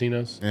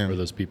 Casinos or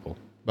those people?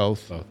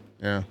 Both.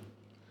 Yeah.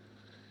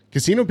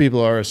 Casino people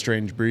are a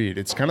strange breed.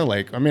 It's kind of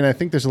like, I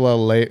think there's a lot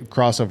of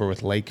crossover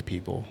with lake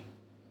people.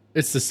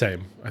 It's the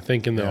same. I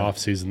think in the off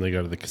season they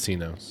go to the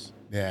casinos.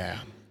 Yeah.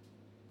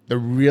 The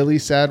really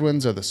sad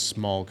ones are the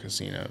small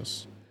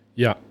casinos.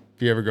 Yeah.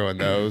 If you ever go in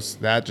those,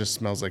 that just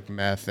smells like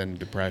meth and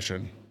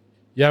depression.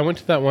 Yeah, I went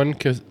to that one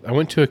because I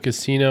went to a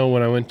casino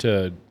when I went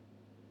to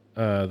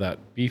that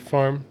beef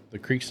farm, the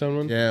Creekstone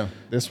one. Yeah.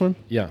 This one?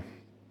 Yeah.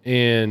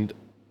 And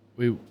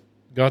we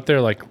got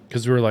there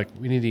because we were like,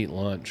 we need to eat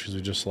lunch because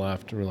we just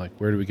left. And we're like,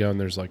 where do we go? And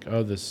there's like,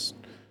 this.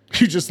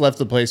 You just left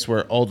the place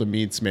where all the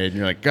meat's made. And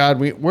you're like, God,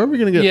 where are we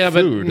going to get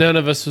food? But none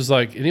of us was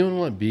like, anyone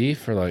want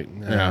beef? Or like,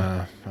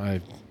 nah,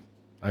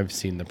 I've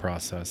seen the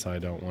process. I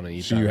don't want to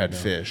eat that. So you had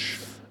fish.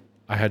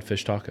 I had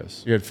fish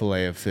tacos. You had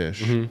filet of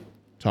fish.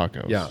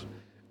 Tacos. Yeah.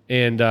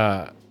 And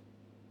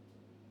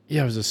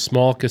it was a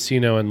small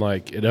casino and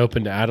it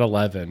opened at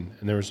 11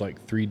 and there was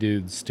 3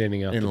 dudes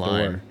standing out in the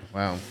line. door.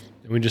 Wow.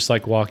 And we just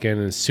walk in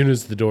and as soon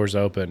as the doors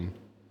open,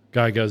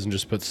 guy goes and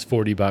just puts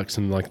 $40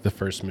 in the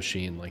first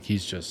machine.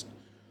 He's just,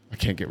 I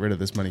can't get rid of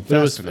this money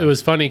fast enough. It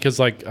was funny because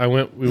we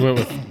went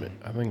with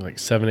I think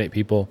 7-8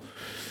 people.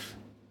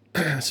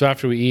 So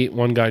after we eat,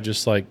 one guy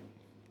just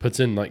puts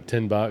in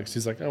 $10.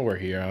 He's like, oh, we're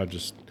here. I'll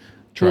just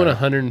won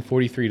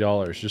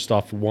 $143 just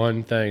off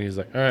one thing. He's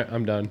like, all right,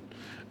 I'm done.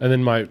 And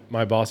then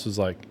my boss was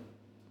like,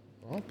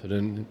 I'll put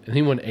in, and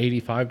he won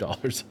 $85. I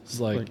was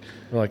like,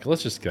 we're like,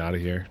 let's just get out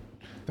of here.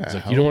 He's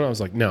like, you don't want? I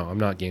was like, no, I'm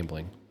not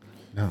gambling.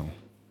 No,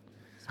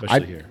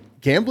 especially here.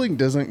 Gambling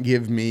doesn't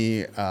give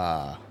me.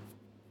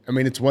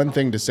 It's one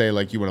thing to say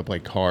you want to play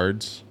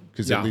cards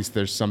because at least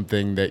there's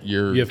something that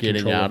you're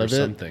getting out of it.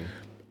 Something.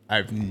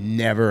 I've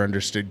never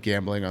understood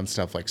gambling on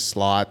stuff like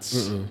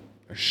slots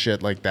or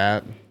shit like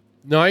that.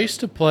 No, I used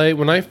to play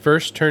when I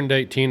first turned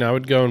 18. I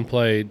would go and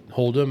play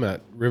Hold'em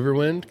at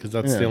Riverwind because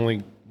that's the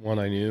only one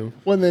I knew.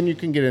 Well, and then you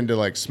can get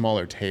into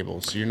smaller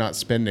tables, so you're not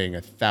spending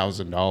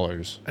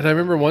 $1,000. And I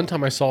remember one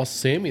time I saw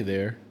Sammy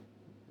there.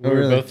 We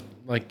were both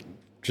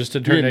just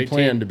to turn 18.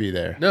 Plan to be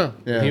there. No,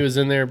 he was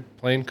in there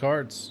playing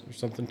cards or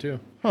something too.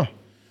 Huh?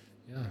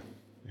 Yeah.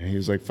 And he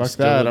was like, "Fuck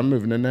that! I'm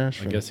moving to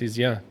Nashville." I guess he's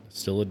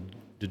still a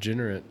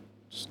degenerate,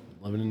 just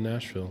living in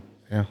Nashville.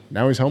 Yeah.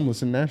 Now he's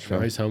homeless in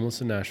Nashville.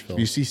 If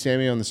you see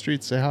Sammy on the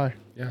street, say hi.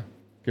 Yeah.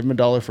 Give him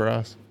 $1 for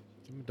us.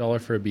 Give him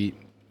 $1 for a beat.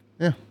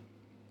 Yeah.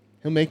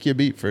 He'll make you a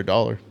beat for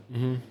 $1.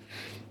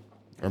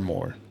 Or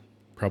more.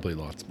 Probably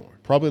lots more.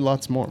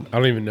 I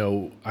don't even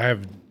know. I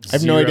have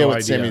no idea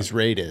what Sammy's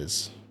rate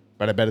is,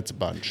 but I bet it's a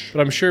bunch.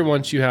 But I'm sure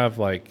once you have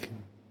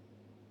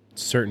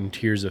certain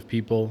tiers of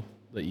people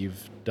that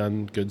you've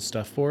done good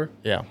stuff for,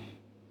 yeah,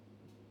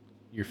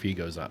 your fee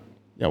goes up.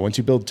 Yeah, once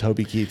you build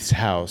Toby Keith's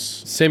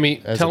house,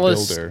 Sammy, tell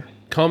us,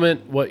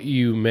 comment what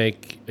you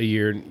make a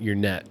year, your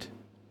net.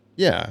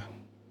 Yeah,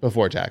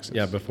 before taxes.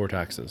 Yeah, before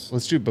taxes.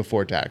 Let's do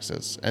before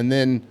taxes, and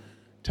then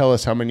tell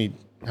us how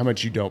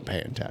much you don't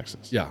pay in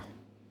taxes. Yeah,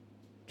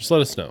 just let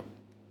us know.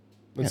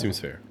 That seems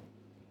fair.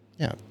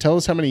 Yeah, tell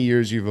us how many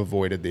years you've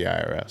avoided the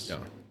IRS. Yeah,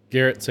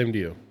 Garrett, same to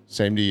you.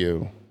 Same to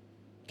you,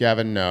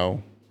 Gavin.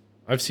 No,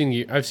 I've seen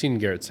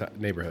Garrett's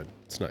neighborhood.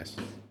 It's nice.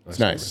 It's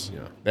nice.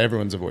 Yeah,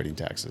 everyone's avoiding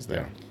taxes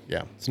there.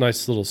 Yeah. It's a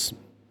nice little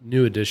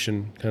new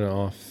addition, kind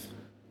of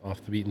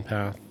off the beaten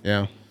path.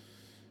 Yeah.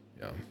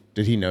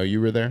 Did he know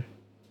you were there?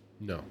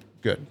 No.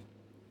 Good.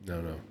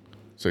 No.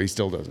 So he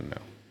still doesn't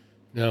know.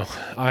 No,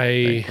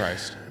 Thank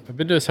Christ. I've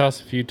been to his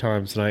house a few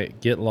times and I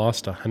get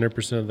lost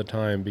 100% of the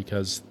time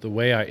because the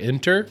way I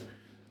enter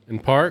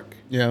and park.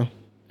 Yeah.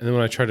 And then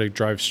when I try to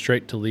drive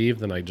straight to leave,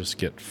 then I just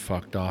get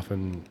fucked off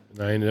and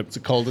I end up. It's a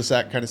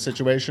cul-de-sac kind of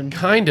situation.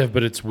 Kind of,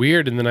 but it's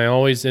weird. And then I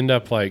always end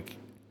up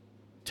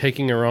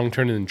taking a wrong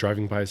turn and then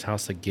driving by his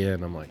house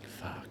again. I'm like,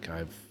 fuck,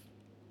 I've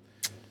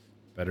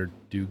better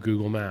do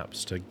Google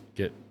Maps to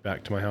get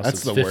back to my house.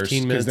 That's it's the 15 worst.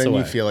 minutes Because then away.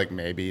 you feel like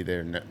maybe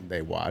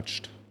they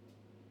watched.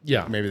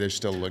 Yeah. Maybe they're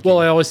still looking. Well,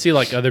 I always see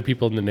other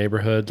people in the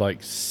neighborhood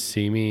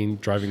see me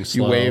driving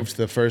slow. You waved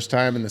the first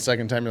time and the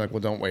second time you're like, well,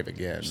 don't wave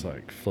again. Just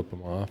flip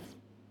them off.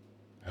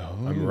 Oh.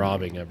 I'm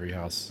robbing every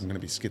house. I'm going to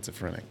be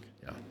schizophrenic.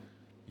 Yeah.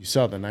 You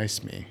saw the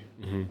nice me.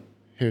 Mm-hmm.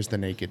 Here's the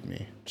naked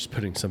me. Just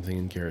putting something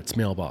in Garrett's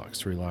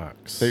mailbox.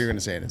 Relax. So you're going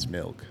to say it's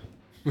milk.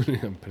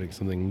 I'm putting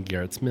something in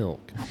Garrett's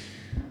milk.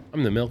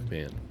 I'm the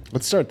milkman.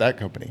 Let's start that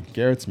company.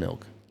 Garrett's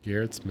Milk.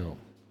 Garrett's milk.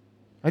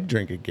 I'd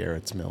drink a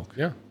Garrett's Milk.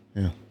 Yeah.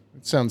 Yeah.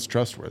 It sounds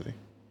trustworthy.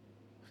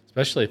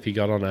 Especially if he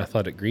got on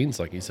Athletic Greens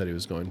like he said he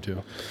was going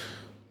to.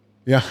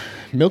 Yeah.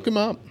 Milk him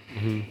up.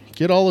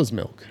 Get all his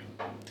milk.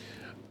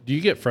 Do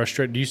you get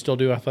frustrated? Do you still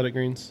do Athletic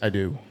Greens? I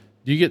do.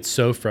 Do you get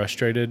so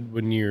frustrated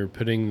when you're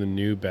putting the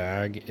new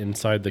bag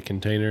inside the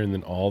container and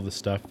then all the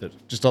stuff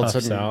that Just all of a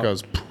puffs sudden out? it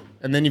goes,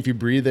 and then if you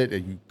breathe it,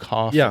 you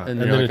cough. Yeah, and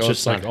then you're it's oh,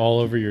 just like not- all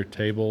over your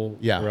table.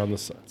 Yeah. Around the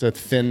side. It's a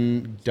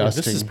thin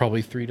dusting. This is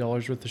probably $3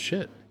 worth of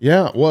shit.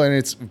 Yeah, well, and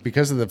it's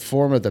because of the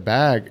form of the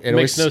bag. It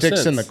always makes no sticks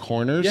in sense. the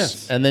corners.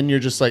 Yes. And then you're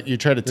just like, you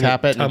try to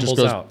tap it and it just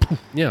goes, out.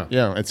 Yeah.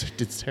 yeah,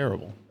 it's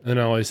terrible. And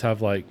I always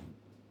have like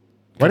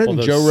Why couple didn't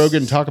of Joe those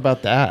Rogan talk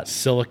about that?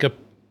 silica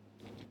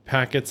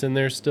packets in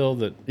there still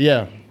that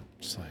Yeah.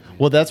 just like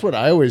Well, that's what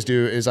I always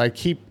do is I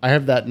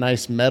have that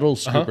nice metal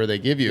scooper they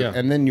give you. Yeah.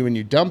 And then when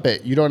you dump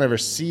it, you don't ever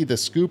see the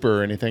scooper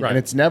or anything. Right. And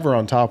it's never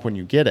on top when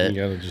you get it.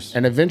 You gotta just-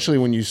 and eventually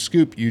when you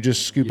scoop, you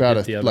just scoop You out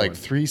get the other like one.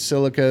 3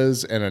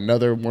 silicas and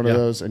another one of Yeah.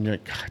 those. And you're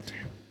like, God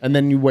damn. And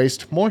then you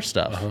waste more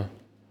stuff.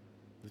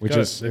 Which got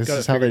is they've this got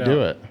is how they figured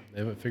do out. it. They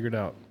have it figured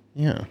out.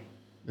 Yeah.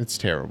 It's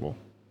terrible.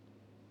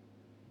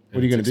 And What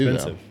are you going it's to do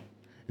expensive.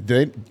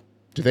 though?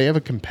 Do they have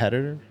a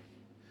competitor?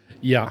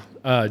 Yeah.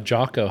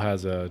 Jocko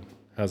has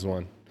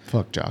one.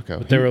 Fuck Jocko.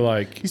 But they were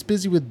like, He's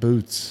busy with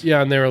boots.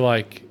 yeah, and they were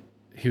like,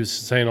 he was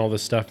saying all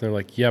this stuff, and they're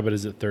like, yeah, but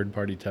is it third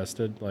party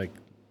tested like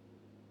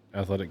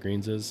Athletic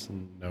Greens is?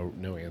 And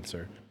no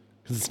answer,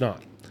 because it's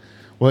not.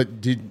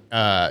 What didn't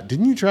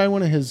you try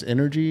one of his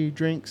energy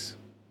drinks?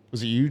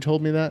 Was it you who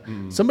told me that?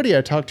 Somebody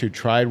I talked to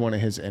tried one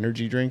of his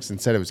energy drinks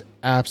and said it was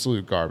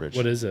absolute garbage.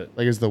 What is it?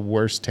 Like it's the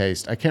worst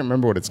taste. I can't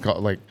remember what it's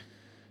called. Like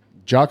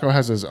Jocko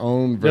has his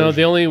own version. No,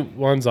 the only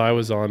ones I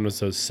was on was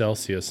those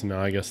Celsius, and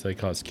now I guess they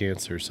cause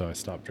cancer, so I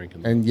stopped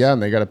drinking them. and yeah,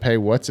 and they got to pay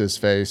what's his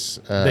face.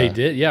 They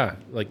did, yeah,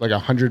 like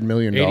 $100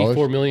 million.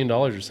 $84 million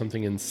or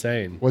something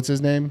insane. What's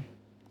his name?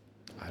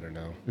 I don't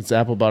know. It's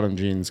Apple Bottom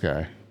Jeans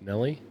guy.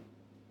 Nelly?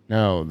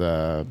 No,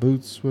 the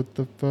boots with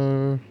the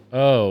fur.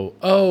 Oh,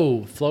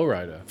 Flow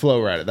Rida.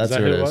 Flow Rider. That's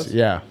that who who it it is. was?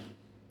 Yeah.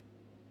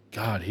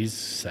 God, he's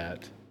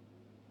set.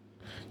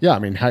 Yeah, I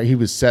mean, how he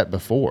was set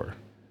before.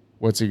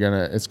 What's he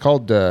gonna? It's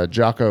called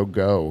Jocko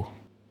Go.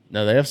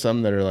 No, they have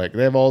some that are like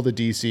they have all the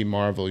DC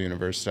Marvel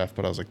Universe stuff,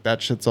 but I was like,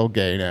 that shit's all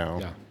gay now.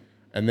 Yeah.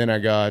 And then I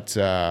got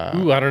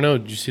Ooh, I don't know.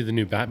 Did you see the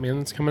new Batman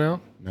that's coming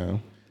out?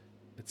 no.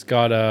 It's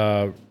got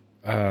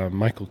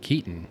Michael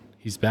Keaton.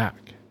 He's back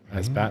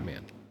as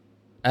Batman.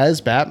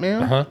 As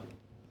Batman. Uh-huh.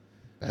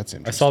 That's I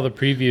interesting. saw the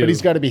preview. But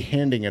he's got to be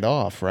handing it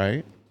off,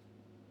 right?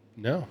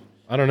 No.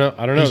 I don't know.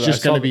 He's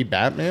just I saw gonna be the-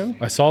 Batman.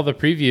 I saw the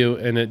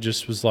preview and it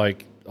just was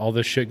like all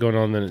this shit going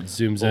on. Then it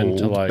zooms in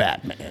to Old like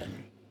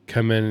Batman.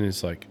 come in and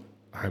it's like,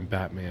 I'm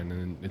Batman.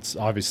 And it's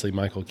obviously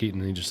Michael Keaton.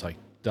 And he just like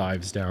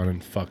dives down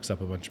and fucks up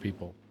a bunch of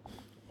people.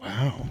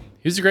 Wow.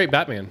 He was a great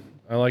Batman.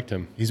 I liked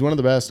him. He's one of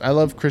the best. I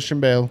love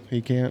Christian Bale.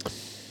 He can't.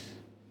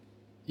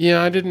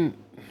 Yeah, I didn't.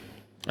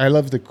 I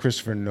love the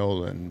Christopher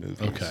Nolan movies.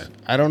 Okay.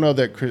 I don't know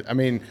that. I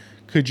mean,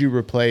 could you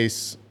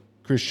replace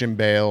Christian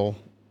Bale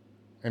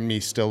and me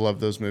still love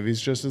those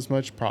movies just as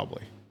much?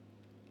 Probably.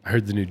 I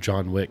heard the new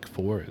John Wick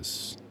 4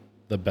 is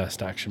the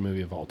best action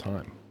movie of all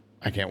time.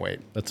 I can't wait.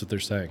 That's what they're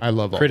saying. I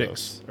love all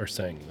critics are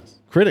saying this.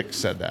 Critics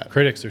said that.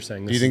 Critics are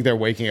saying this. Do you think they're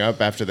waking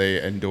up after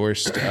they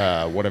endorsed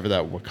whatever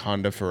that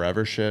Wakanda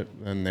Forever shit?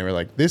 And they were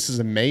like, this is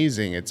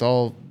amazing. It's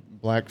all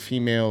black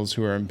females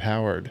who are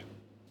empowered.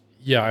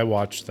 Yeah, I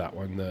watched that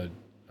one. The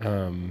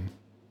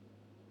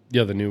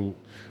new.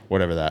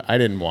 Whatever that. I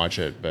didn't watch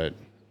it, but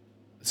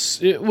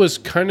It was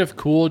kind of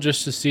cool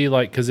just to see,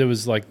 like, because it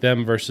was like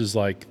them versus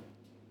like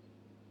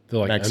the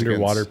like Mexicans.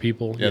 underwater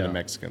people. Yeah, the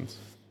Mexicans.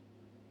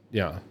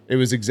 Yeah, It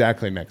was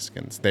exactly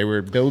Mexicans. They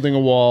were building a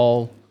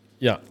wall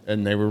yeah,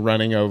 and they were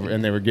running over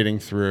and they were getting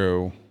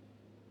through.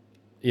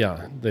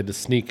 yeah. They had to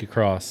sneak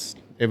across.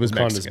 It was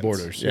Wakanda's Mexicans.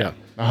 borders. Yeah.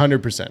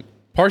 100%.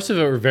 Parts of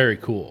it were very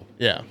cool,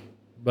 Yeah.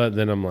 but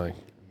then I'm like,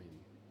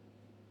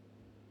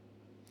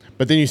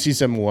 But then you see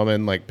some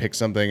woman like pick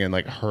something and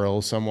like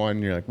hurl someone.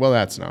 And you're like, well,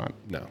 that's not.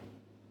 no,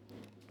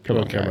 Come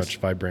don't on, care guys.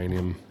 much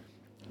vibranium.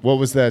 What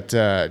was that?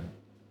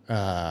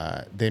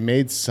 They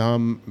made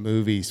some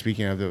movie,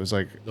 speaking of, that was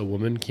like The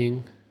Woman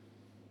King.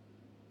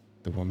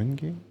 The Woman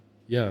King?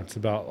 Yeah, it's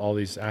about all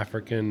these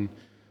African.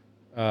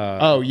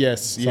 Oh,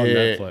 yes. it's Yeah, on yeah,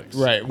 yeah. Netflix.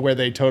 Right. Where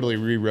they totally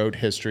rewrote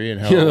history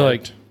and how You it know,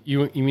 worked. like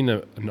you mean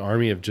an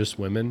army of just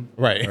women,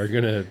 Right. Are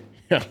gonna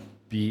Yeah.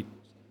 beat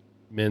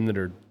men that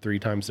are 3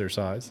 times their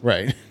size?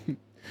 Right.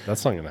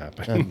 That's not gonna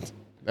happen.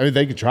 I mean,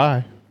 they could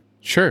try.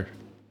 Sure,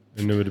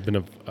 and it would have been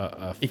a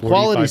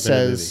Equality 45-minute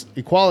says movie.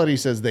 equality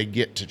says they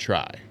get to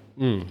try.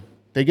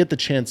 They get the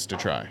chance to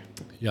try,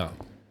 Yeah,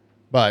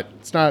 but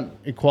it's not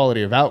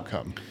equality of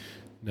outcome.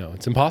 no,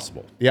 it's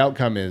impossible. The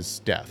outcome is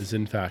death. It's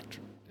in fact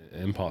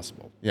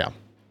impossible. Yeah.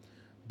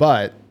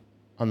 But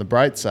on the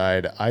bright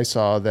side, I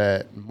saw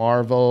that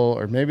Marvel,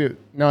 or maybe,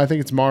 no, I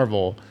think it's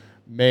Marvel,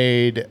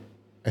 made,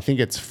 I think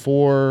it's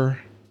 4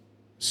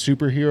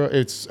 superhero.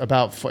 It's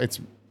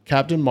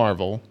Captain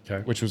Marvel,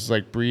 which was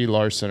like Brie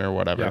Larson or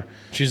whatever. Yeah.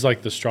 She's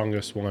like the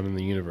strongest one in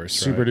the universe.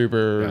 Super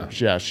duper.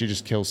 Yeah, she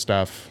just kills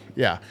stuff.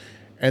 Yeah.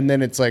 And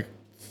then it's like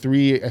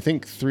three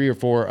or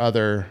four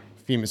other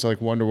females. So like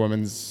Wonder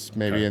Woman's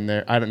maybe in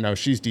there. I don't know.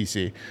 She's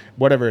DC.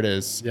 Whatever it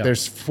is. Yeah.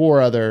 There's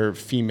 4 other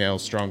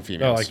strong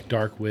females. Oh, like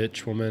Dark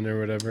Witch Woman or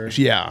whatever.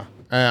 Yeah.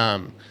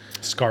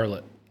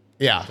 Scarlet.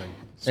 Yeah.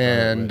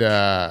 And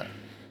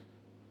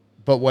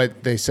but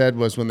what they said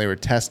was when they were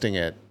testing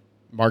it,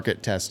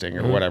 market testing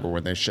or whatever,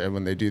 when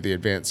they do the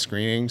advanced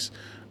screenings,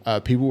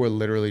 people were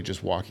literally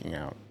just walking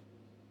out.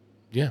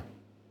 Yeah.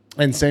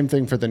 And same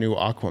thing for the new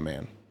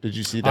Aquaman. Did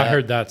you see that? I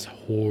heard that's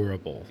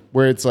horrible.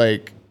 Where it's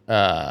like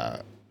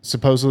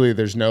supposedly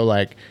there's no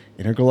like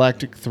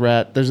intergalactic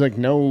threat. There's like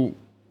no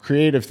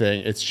creative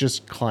thing. It's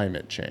just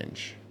climate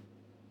change.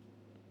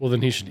 Well,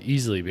 then he should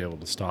easily be able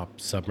to stop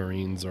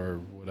submarines or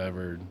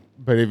whatever.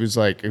 But it was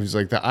like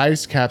the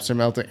ice caps are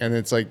melting, and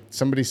it's like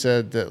somebody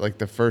said that like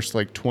the first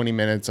like 20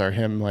 minutes are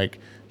him like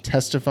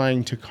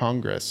testifying to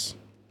Congress.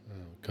 Oh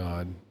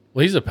God!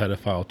 Well, he's a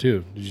pedophile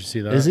too. Did you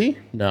see that? Is he?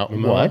 No.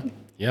 Momoa? What?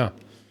 Yeah.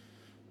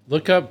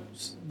 Look up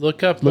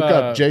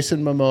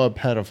Jason Momoa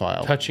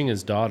pedophile touching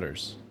his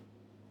daughters.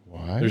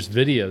 What? There's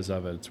videos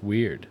of it. It's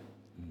weird.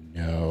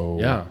 No.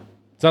 Yeah.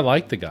 It's not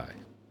like the guy.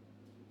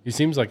 He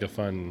seems like a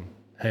fun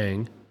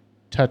hang.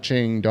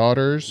 Touching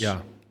daughters?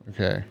 Yeah.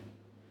 Okay.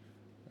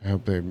 I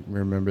hope they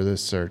remember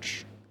this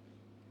search.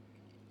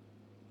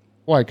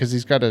 Why? Because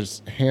he's got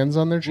his hands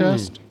on their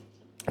chest?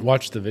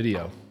 Watch the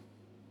video.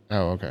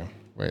 Oh, okay.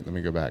 Wait, let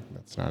me go back.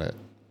 That's not it.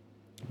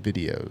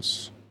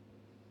 Videos.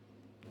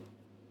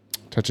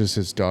 Touches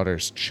his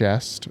daughter's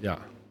chest. Yeah.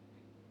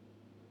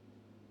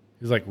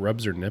 He's like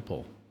rubs her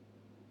nipple.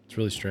 It's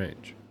really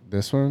strange.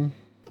 This one?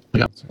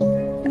 Yeah.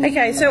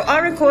 Okay, so I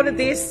recorded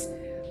this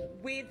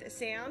with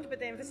sound, but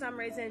then for some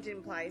reason it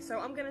didn't play. So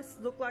I'm going to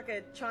look like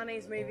a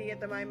Chinese movie at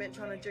the moment,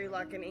 trying to do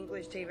like an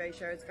English TV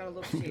show. It's going to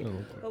look shit,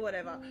 but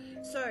whatever.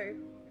 So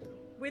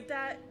with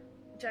that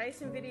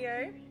Jason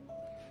video,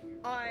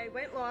 I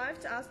went live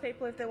to ask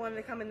people if they wanted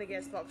to come in the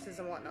guest boxes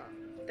and whatnot.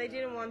 They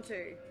didn't want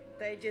to.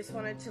 They just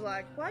wanted to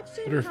like, why'd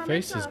you do but her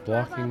face is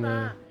blocking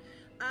the...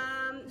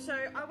 So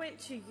I went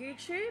to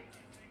YouTube,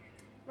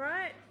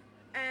 right?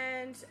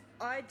 And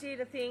I did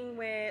a thing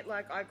where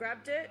like I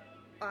grabbed it.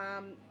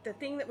 The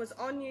thing that was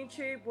on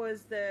YouTube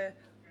was the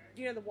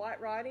white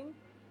writing.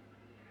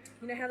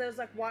 You know how there was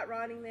like white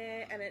writing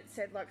there and it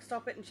said like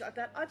stop it and shit like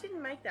that? I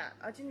didn't make that.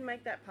 I didn't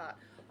make that part.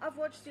 I've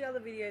watched the other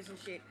videos and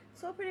shit.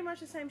 It's all pretty much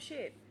the same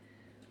shit.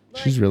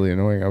 Like, she's really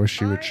annoying. I wish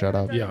she would shut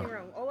up. Yeah.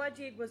 All I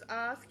did was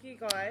ask you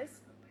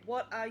guys,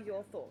 what are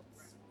your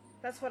thoughts?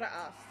 That's what I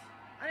asked.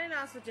 I didn't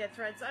ask for death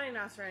threats. I didn't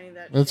ask for any of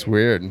that. That's shit.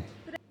 weird.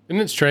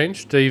 Isn't it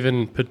strange to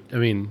even put, I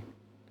mean...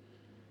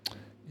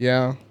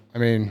 Yeah, I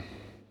mean...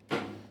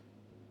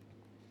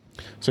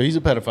 So he's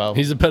a pedophile.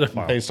 He's a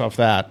pedophile. Based off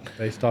that.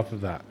 Based off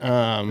of that.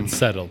 It's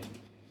settled.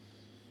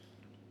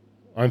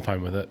 I'm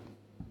fine with it.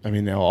 I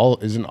mean, now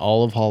isn't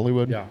all of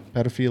Hollywood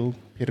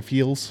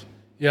pedophiles?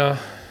 Yeah.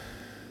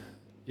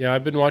 Yeah,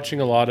 I've been watching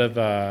a lot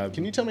of...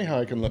 Can you tell me how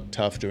I can look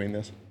tough doing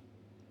this?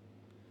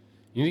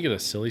 You need to get a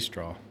silly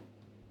straw.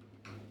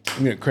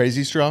 You mean a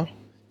crazy straw?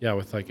 Yeah,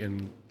 with like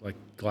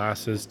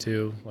glasses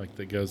too, like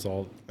that goes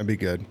all... That'd be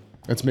good.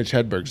 That's Mitch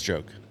Hedberg's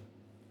joke.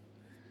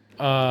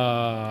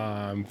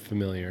 I'm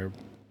familiar.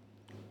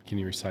 Can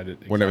you recite it?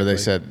 Exactly? Whenever they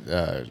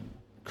said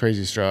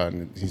crazy straw,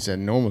 and he said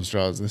normal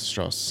straws, this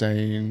straw's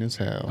sane as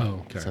hell.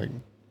 Oh, okay. It's like,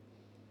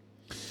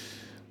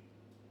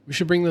 we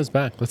should bring those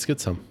back. Let's get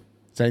some.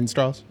 Sane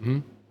straws? Mm-hmm.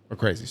 Or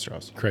crazy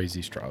straws?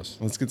 Crazy straws.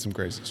 Let's get some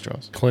crazy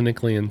straws.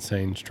 Clinically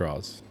insane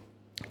straws.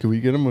 Can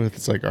we get them with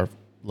it's like our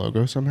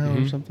logo somehow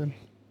or something?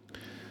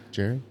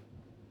 Jerry?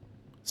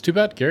 It's too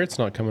bad Garrett's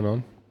not coming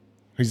on.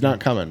 He's not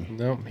coming.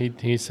 No,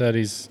 he said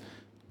he's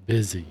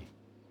busy.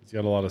 He's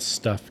got a lot of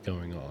stuff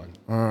going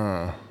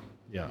on.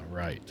 Yeah,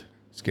 right.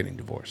 He's getting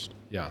divorced.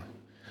 Yeah.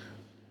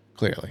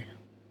 Clearly.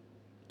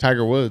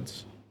 Tiger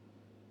Woods.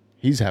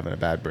 He's having a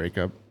bad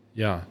breakup.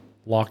 Yeah.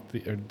 Locked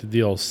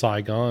the old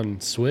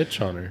Saigon switch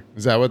on her.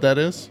 Is that what that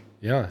is?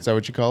 Yeah. Is that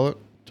what you call it?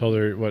 Told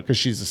her what? Because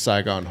she's a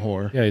Saigon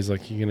whore. Yeah, he's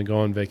like, you going to go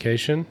on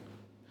vacation?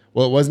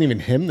 Well, it wasn't even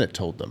him that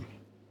told them.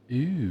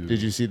 Ew.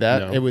 Did you see that?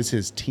 No. It was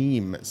his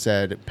team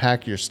said,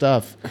 pack your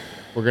stuff.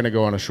 We're going to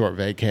go on a short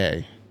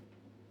vacay.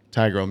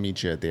 Tiger will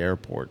meet you at the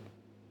airport.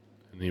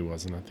 And he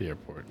wasn't at the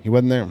airport. He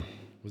wasn't there.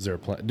 Was there a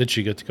plan? Did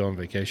she get to go on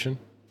vacation?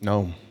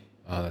 No.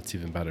 Oh, that's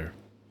even better.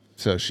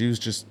 So she was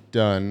just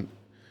done.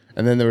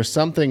 And then there was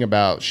something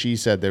about, she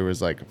said there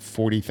was like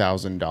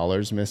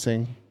 $40,000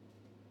 missing.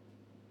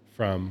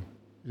 From?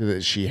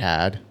 That she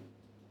had.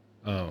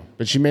 Oh.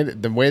 But she made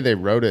it, the way they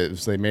wrote it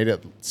was they made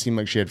it seem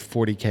like she had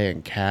 $40K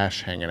in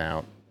cash hanging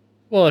out.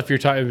 Well, if you're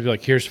talking,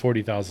 like, here's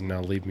 $40,000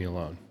 now, leave me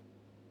alone.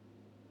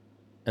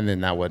 And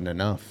then that wasn't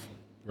enough.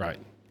 Right.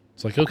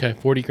 It's like, okay,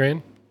 40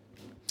 grand.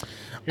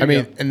 I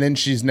mean, and then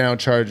she's now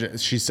charging,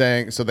 she's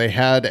saying, so they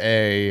had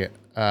a,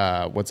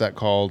 what's that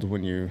called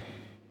when you...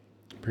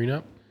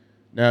 Prenup?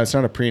 No, it's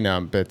not a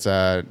prenup. It's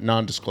a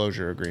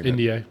non-disclosure agreement.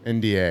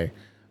 NDA.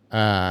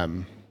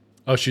 NDA.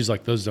 Oh, she's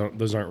like, those aren't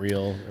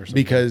real or something.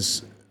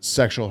 Because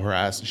sexual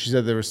harassment. She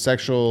said there was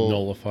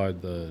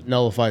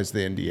nullifies the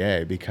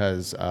NDA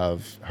because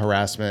of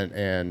harassment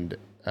and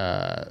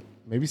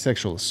maybe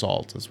sexual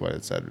assault is what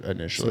it said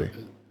initially. So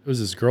it was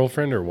his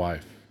girlfriend or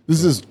wife? This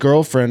is his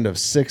girlfriend of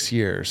 6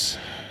 years.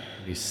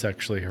 He's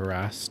sexually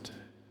harassed.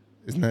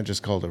 Isn't that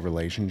just called a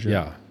relationship?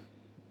 Yeah.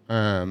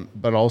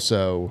 But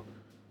also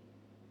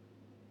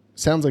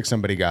sounds like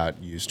somebody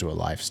got used to a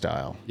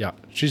lifestyle. Yeah.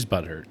 She's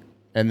butthurt.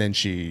 And then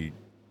she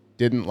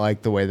didn't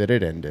like the way that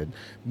it ended.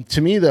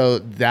 To me, though,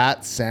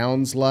 that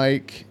sounds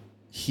like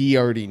he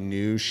already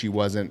knew she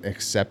wasn't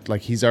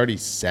like he's already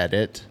said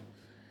it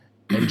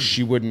and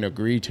she wouldn't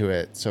agree to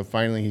it. So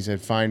finally he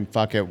said, fine,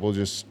 fuck it, we'll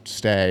just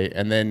stay.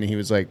 And then he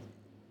was like,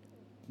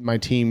 my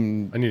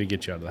team, I need to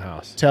get you out of the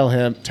house. Tell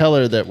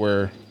her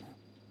that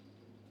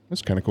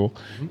that's kind of cool.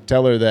 Mm-hmm.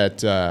 Tell her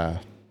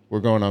that we're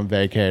going on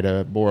vacay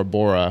to Bora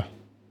Bora.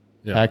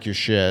 Yeah. Pack your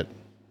shit.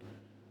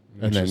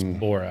 And then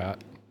Borat.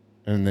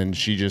 And then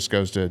she just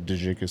goes to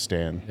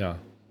Tajikistan. Yeah.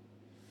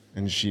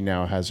 And she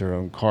now has her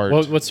own cart.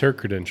 What's her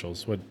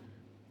credentials?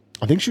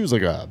 I think she was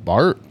like a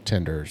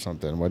bartender or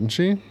something, wasn't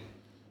she?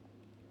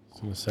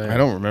 I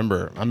don't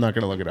remember. I'm not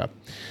going to look it up.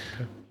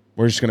 Okay.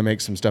 We're just going to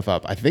make some stuff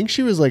up. I think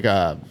she was like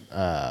a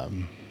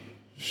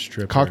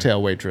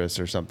cocktail waitress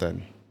or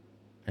something.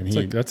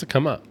 And that's a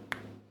come up.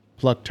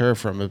 Plucked her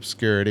from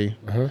obscurity.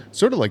 Uh-huh.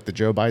 Sort of like the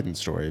Joe Biden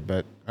story,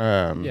 but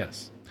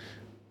yes.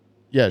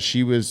 Yeah,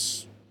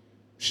 she's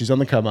on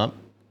the come up.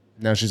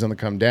 Now she's on the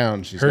come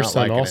down. Her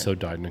son also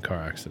died in a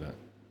car accident.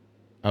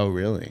 Oh,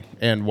 really?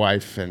 And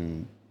wife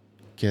and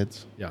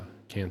kids? Yeah.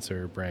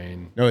 Cancer,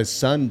 brain. No, his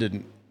son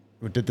didn't.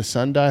 Did the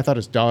son die? I thought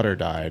his daughter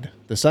died.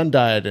 The son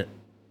died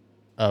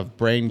of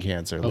brain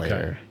cancer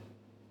later.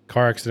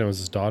 Car accident was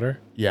his daughter?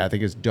 Yeah, I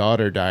think his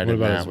daughter died in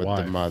that with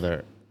wife? the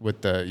mother.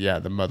 With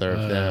the mother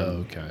of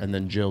them. Okay. And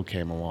then Jill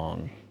came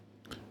along.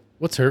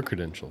 What's her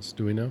credentials?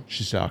 Do we know?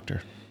 She's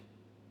doctor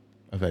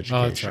of education.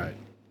 Oh, that's right.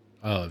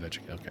 Oh, of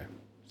education. Okay.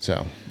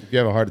 So if you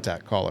have a heart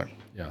attack, call her.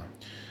 Yeah.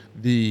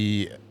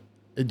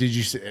 Did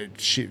you say,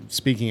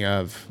 speaking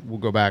of, we'll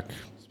go back.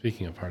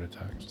 Speaking of heart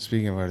attacks.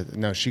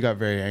 No, she got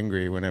very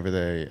angry whenever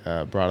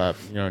they brought up,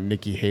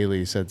 Nikki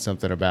Haley said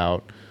something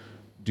about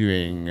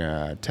doing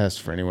tests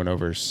for anyone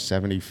over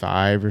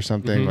 75 or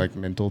something, like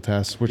mental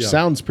tests, which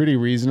sounds pretty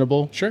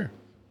reasonable. Sure.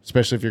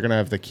 Especially if you're going to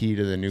have the key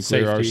to the nuclear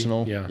Safety,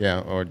 arsenal.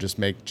 Yeah. Or just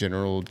make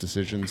general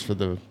decisions for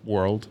the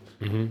world.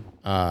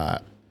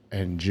 Mm-hmm.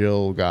 And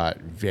Jill got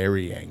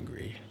very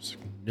angry.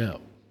 No.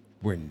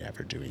 We're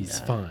never doing that. He's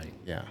fine.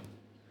 Yeah.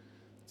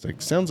 It's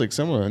like, sounds like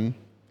someone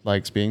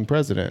likes being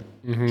president,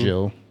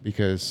 Jill,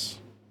 because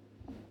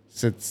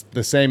it's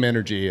the same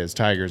energy as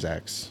Tiger's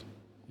ex.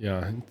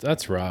 Yeah,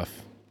 that's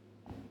rough.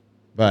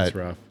 But that's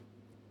rough.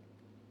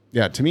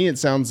 Yeah, to me it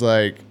sounds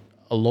like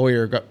a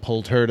lawyer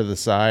pulled her to the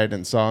side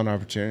and saw an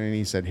opportunity and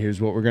he said, here's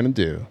what we're going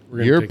to do.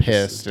 You're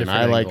pissed and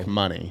I like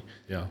money.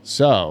 Yeah.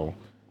 So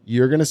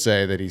you're going to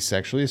say that he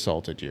sexually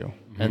assaulted you.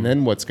 And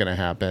then what's going to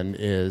happen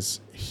is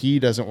he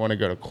doesn't want to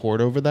go to court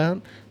over that.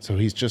 So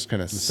he's just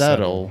going to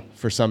settle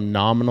for some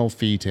nominal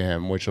fee to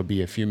him, which will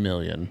be a few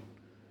million.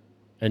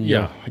 And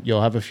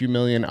you'll have a few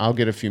million. I'll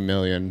get a few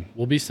million.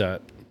 We'll be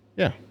set.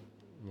 Yeah.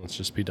 Let's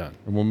just be done.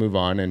 And we'll move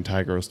on. And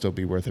Tiger will still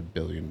be worth $1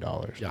 billion.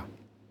 Yeah.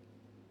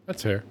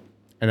 That's fair.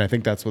 And I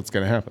think that's what's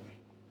going to happen.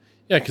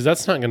 Yeah, because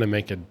that's not going to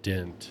make a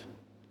dent.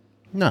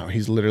 No,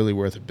 he's literally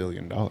worth $1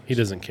 billion. He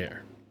doesn't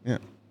care. Yeah.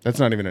 That's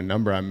not even a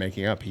number I'm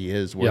making up. He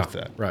is worth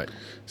that. Right.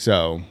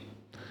 So,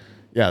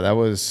 yeah,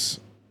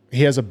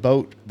 he has a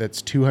boat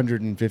that's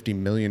 $250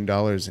 million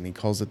and he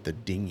calls it the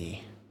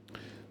Dinghy.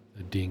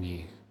 The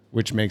Dinghy.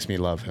 Which makes me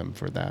love him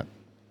for that.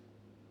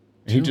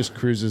 He just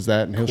cruises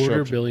that and he'll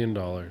 $250 million.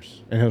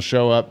 And he'll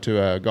show up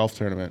to a golf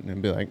tournament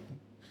and be like,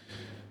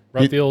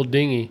 the old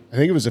dinghy. I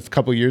think it was a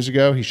couple years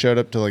ago. He showed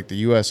up to like the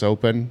U.S.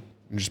 Open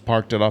and just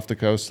parked it off the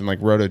coast and like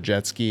rode a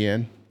jet ski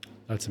in.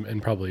 That's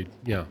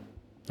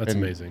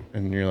amazing.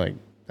 And you're like,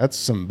 that's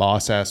some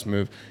boss ass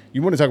move.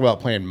 You want to talk about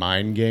playing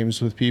mind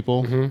games with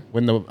people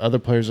when the other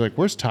players are like,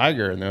 where's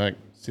Tiger? And they're like,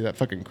 see that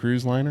fucking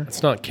cruise liner?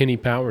 It's not Kenny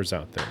Powers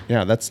out there.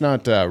 Yeah, that's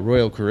not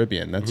Royal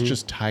Caribbean. That's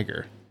just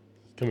Tiger.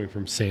 Coming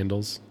from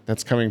sandals.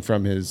 That's coming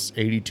from his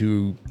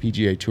 82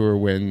 PGA Tour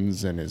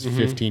wins and his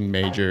 15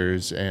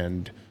 majors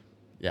and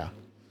yeah.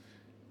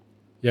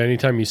 Yeah,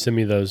 anytime you send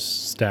me those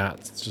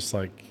stats, it's just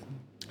like...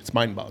 It's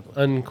mind-boggling.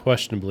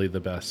 Unquestionably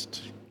the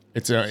best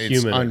it's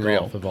human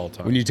unreal golf of all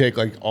time. When you take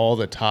like all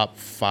the top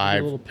 5...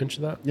 Get a little pinch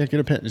of that? Yeah, get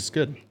a pinch. It's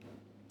good.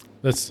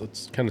 That's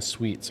kind of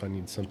sweet, so I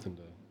need something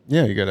to...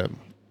 Yeah, you got to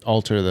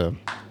alter the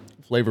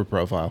flavor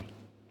profile.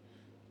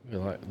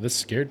 This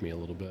scared me a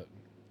little bit.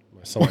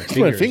 I saw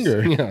my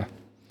finger. Yeah.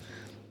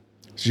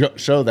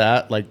 Show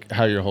that, like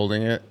how you're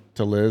holding it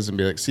to Liz and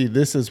be like, see,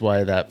 this is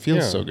why that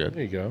feels so good.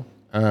 There you go.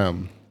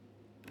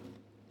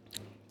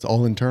 It's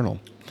all internal.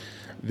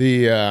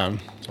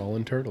 It's all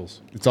in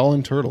turtles. It's all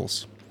in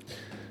turtles.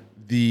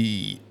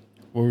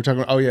 What were we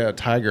talking about? Oh, yeah,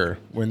 Tiger.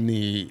 When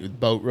the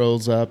boat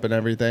rolls up and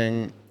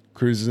everything,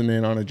 cruising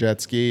in on a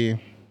jet ski.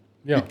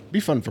 Yeah. Be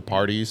fun for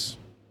parties.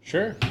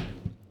 Sure.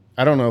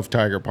 I don't know if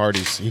Tiger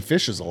parties. He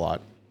fishes a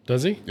lot.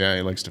 Does he? Yeah,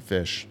 he likes to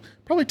fish.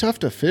 Probably tough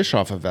to fish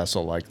off a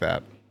vessel like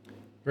that.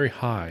 Very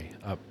high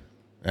up.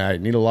 Yeah, you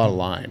need a lot of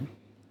line.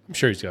 I'm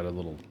sure he's got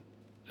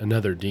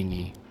another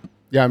dinghy.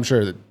 Yeah, I'm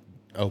sure that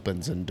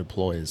opens and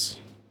deploys.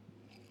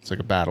 It's like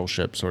a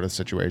battleship sort of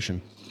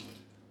situation.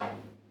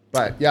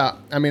 But yeah,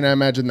 I mean, I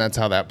imagine that's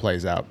how that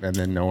plays out. And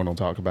then no one will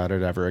talk about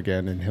it ever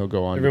again. And he'll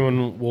go on.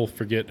 Everyone will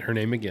forget her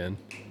name again.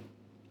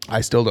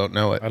 I still don't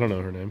know it. I don't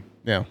know her name.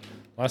 Yeah.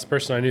 Last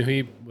person I knew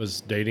he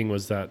was dating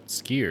was that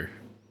skier.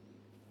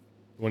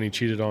 When he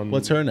cheated on.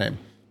 What's her name?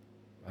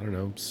 I don't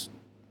know.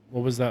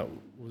 What was that?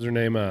 What was her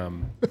name?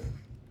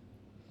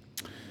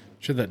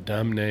 She had that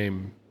dumb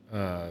name.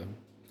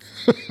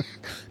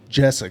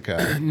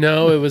 Jessica.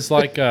 No, it was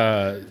like.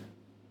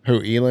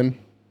 Who, Elin?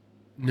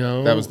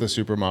 No. That was the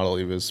supermodel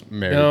he was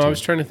married to. No, I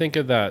was trying to think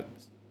of that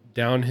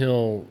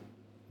downhill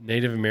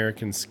Native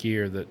American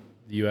skier that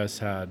the U.S.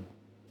 had.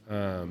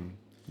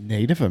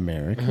 Native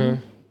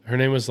American? Her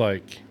name was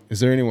like.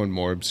 Is there anyone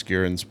more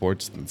obscure in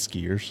sports than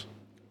skiers?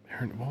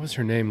 What was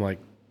her name? Like,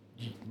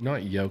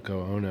 not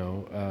Yoko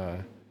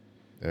Ono.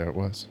 There it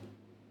was.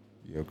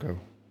 Yoko.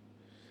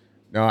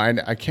 No,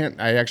 I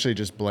can't. I actually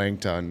just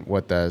blanked on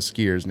what the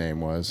skier's name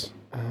was.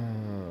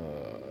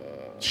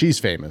 She's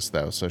famous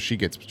though, so she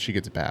gets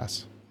a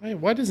pass.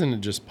 Why doesn't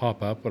it just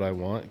pop up what I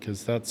want?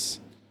 Because that's.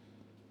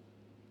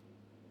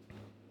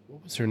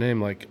 What was her name?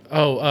 Like,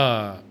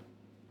 fuck.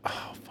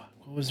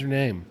 What was her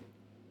name?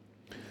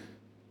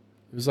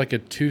 It was like a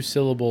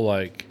 2-syllable,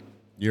 like.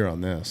 You're on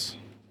this.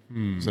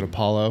 Is it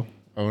Apollo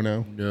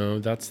Ono? No,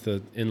 that's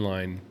the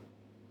inline.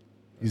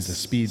 He's a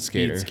speed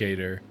skater. Speed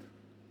skater.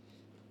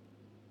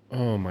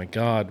 Oh my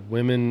God,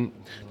 women.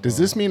 Does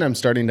this mean I'm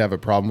starting to have a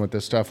problem with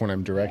this stuff when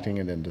I'm directing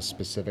it into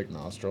specific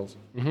nostrils?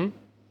 Mm-hmm.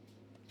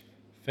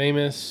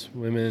 Famous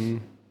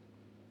women.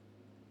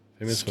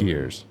 Famous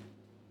skiers.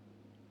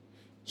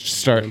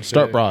 Women.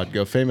 Start broad.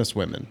 Go famous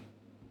women.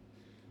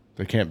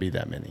 There can't be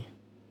that many.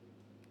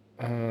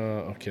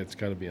 Okay, it's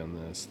got to be on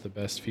this. The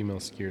best female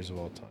skiers of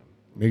all time.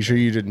 Make sure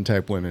you didn't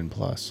type women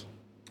plus.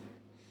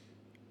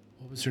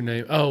 What was her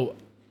name? Oh,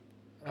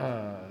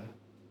 I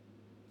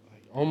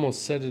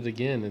almost said it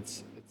again.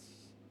 It's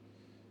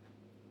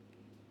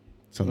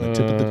on the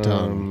tip of the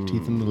tongue,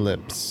 teeth in the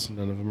lips.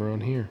 None of them are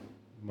on here.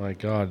 My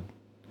God.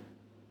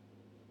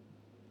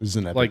 This is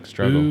an epic like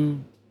struggle.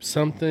 Boo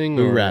something.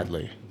 Boo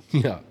Radley.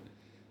 Yeah.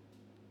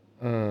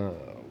 Oh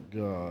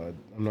God,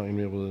 I'm not gonna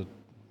be able to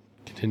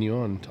continue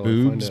on until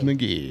Boobs I find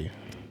McGee.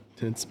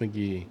 Vince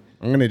McGee.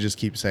 I'm gonna just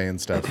keep saying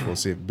stuff. We'll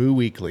see. Boo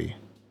Weekley,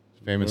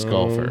 famous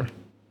golfer.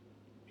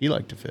 He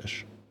liked to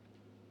fish.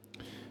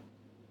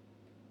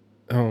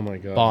 Oh my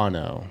God.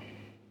 Bono.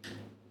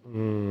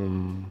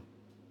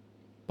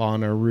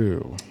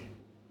 Bonnaroo.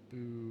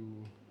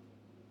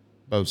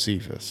 Bo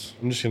Cephas.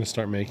 I'm just gonna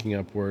start making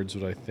up words.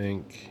 What I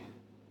think.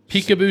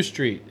 Peekaboo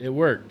Street. It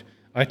worked.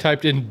 I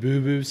typed in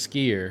Boo Boo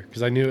Skier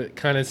because I knew it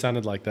kind of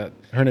sounded like that.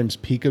 Her name's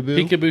Peekaboo.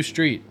 Peekaboo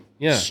Street.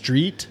 Yeah.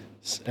 Street.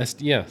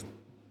 Yeah.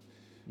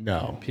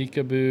 No.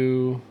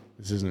 Peekaboo.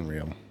 This isn't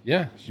real.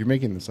 Yeah. You're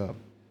making this up.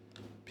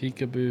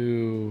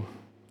 Peekaboo.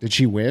 Did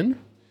she win?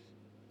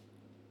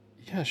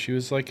 Yeah, she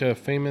was like a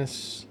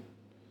famous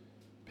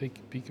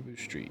Peekaboo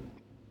Street.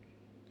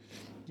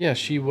 Yeah,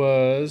 she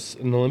was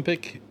an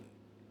Olympic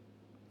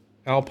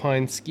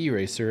alpine ski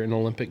racer and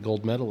Olympic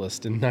gold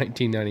medalist in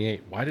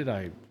 1998. Why did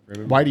I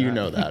remember Why do you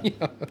know that?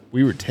 Yeah.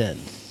 We were 10.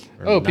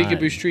 Oh, 9.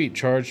 Peekaboo Street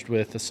charged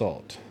with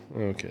assault.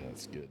 Okay,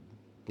 that's good.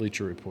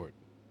 Bleacher Report.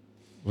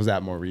 Was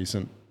that more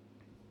recent?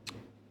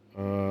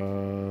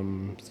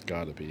 It's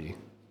got to be.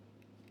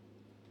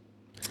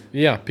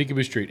 Yeah,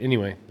 Peekaboo Street.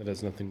 Anyway, that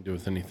has nothing to do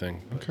with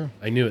anything. Okay.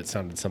 I knew it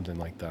sounded something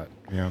like that.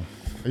 Yeah.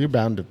 You're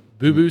bound to.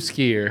 Boo Boo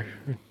Skier,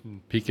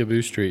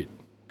 Peekaboo Street.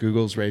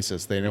 Google's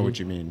racist. They know what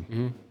you mean.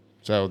 Mm-hmm.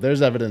 So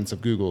there's evidence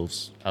of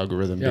Google's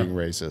algorithm being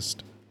racist.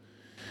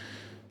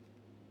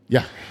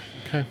 Yeah.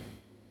 Okay.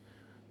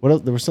 What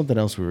else? There was something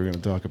else we were going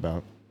to talk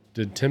about.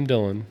 Did Tim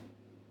Dillon.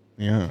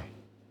 Yeah.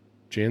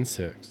 Jan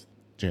 6th.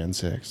 Jan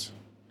 6th.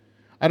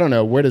 I don't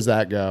know. Where does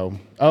that go?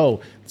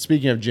 Oh,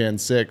 speaking of Jan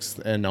 6th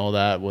and all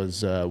that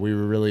was, we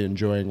were really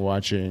enjoying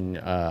watching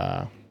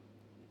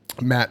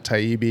Matt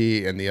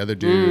Taibbi and the other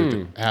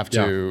dude have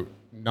to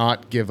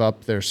not give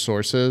up their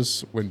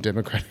sources when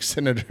Democratic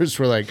senators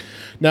were like,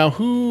 now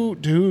who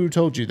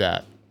told you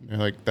that? And they're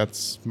like,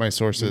 that's my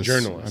sources.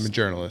 I'm a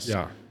journalist.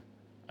 Yeah.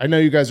 I know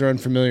you guys are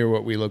unfamiliar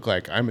what we look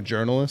like. I'm a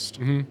journalist.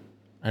 Mm-hmm.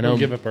 I know. We'll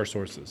give up our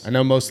sources. I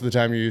know most of the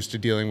time you're used to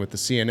dealing with the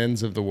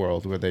CNNs of the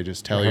world where they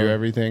just tell you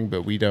everything,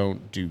 but we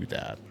don't do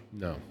that.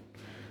 No.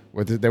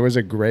 There was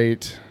a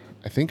great,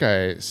 I think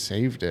I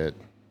saved it.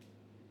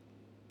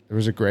 There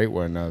was a great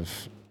one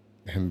of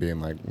him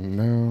being like,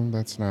 no,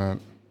 that's not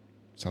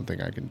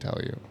something I can tell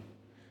you.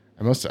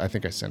 I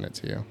think I sent it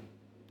to you.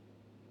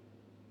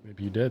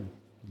 Maybe you did.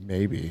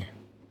 Maybe.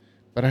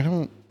 But I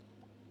don't.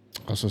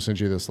 Also sent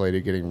you this lady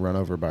getting run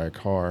over by a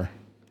car.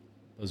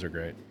 Those are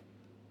great.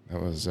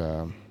 That was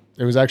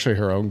it was actually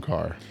her own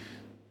car.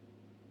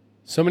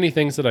 So many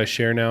things that I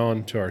share now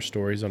onto our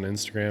stories on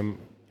Instagram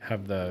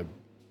have the...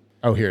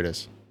 Oh, here it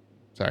is.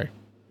 Sorry.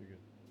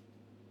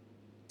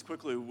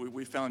 Quickly,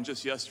 we found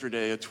just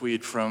yesterday a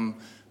tweet from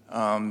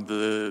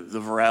the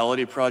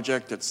Virality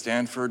Project at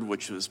Stanford,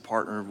 which was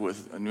partnered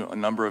with a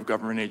number of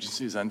government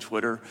agencies on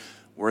Twitter,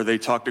 where they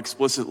talked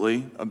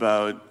explicitly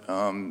about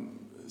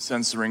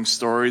censoring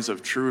stories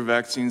of true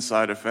vaccine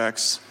side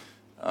effects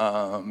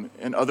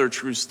and other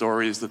true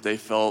stories that they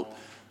felt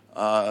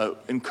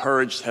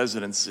encouraged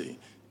hesitancy.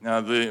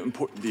 Now,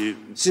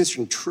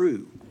 censoring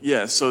true.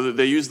 Yeah, so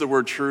they use the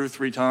word true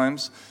 3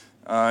 times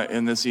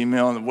in this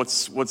email. And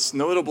what's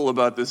notable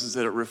about this is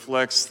that it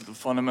reflects the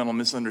fundamental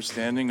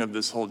misunderstanding of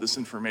this whole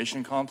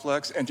disinformation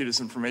complex,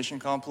 anti-disinformation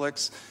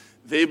complex.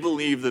 They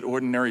believe that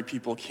ordinary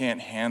people can't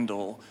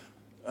handle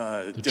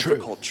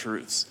difficult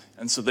truths.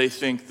 And so they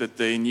think that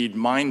they need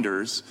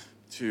minders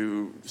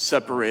to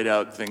separate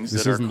out things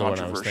that are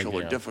controversial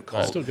or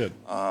difficult Still good.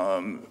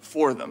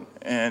 For them.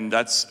 And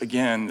that's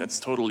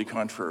totally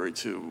contrary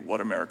to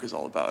what America's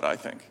all about, I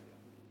think.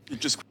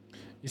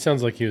 He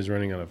sounds like he was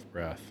running out of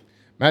breath.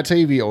 Matt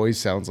Taibbi always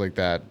sounds like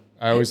that.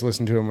 I always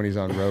listen to him when he's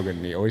on Rogan,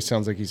 and he always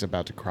sounds like he's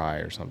about to cry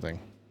or something.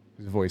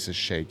 His voice is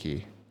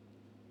shaky.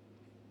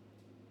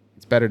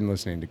 It's better than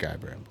listening to Guy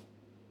Bramble.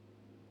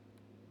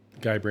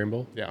 Guy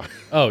Bramble? Yeah.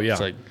 Oh, yeah.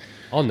 It's like,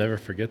 I'll never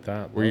forget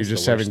that. where you're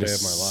just having to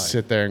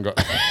sit there and go...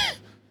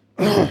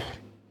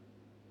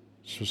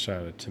 Just wish I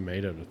had a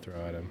tomato to throw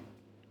at him.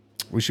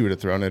 Wish you would have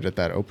thrown it at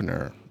that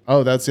opener.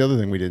 Oh, that's the other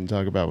thing we didn't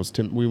talk about was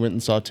Tim. We went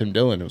and saw Tim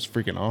Dillon. It was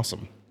freaking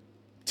awesome.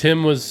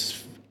 Tim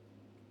was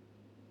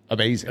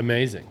amazing.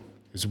 Amazing.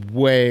 It was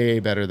way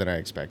better than I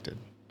expected.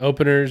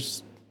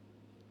 Openers.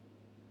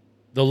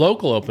 The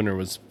local opener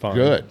was fun.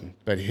 Good,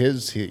 but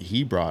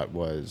he brought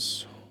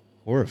was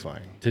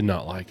horrifying. Did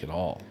not like it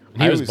all.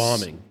 And he was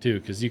bombing too,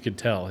 because you could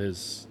tell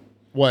his.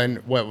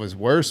 What was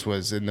worse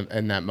was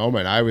in that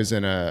moment I was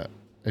in a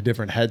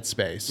different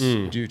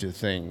headspace due to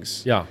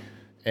things. Yeah,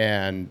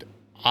 and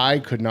I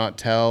could not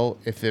tell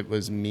if it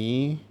was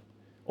me,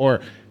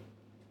 or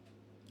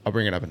I'll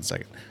bring it up in a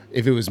second.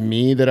 If it was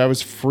me that I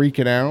was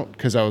freaking out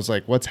because I was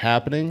like, "What's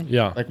happening?"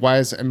 Yeah, like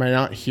am I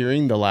not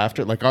hearing the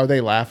laughter? Like, are they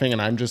laughing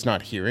and I'm just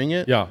not hearing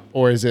it? Yeah,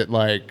 or is it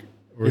like?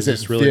 Or is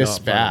it really this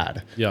bad?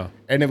 Funny? Yeah.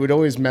 And it would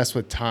always mess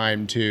with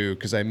time too,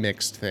 because I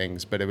mixed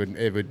things, but it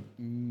would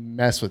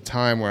mess with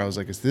time where I was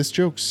like, is this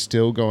joke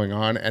still going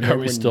on? And are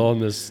we still on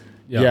this?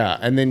 Yeah.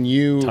 And then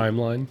you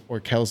timeline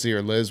or Kelsey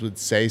or Liz would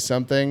say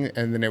something,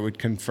 and then it would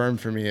confirm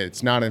for me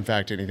it's not in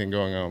fact anything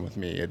going on with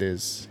me. It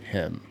is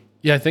him.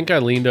 Yeah, I think I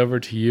leaned over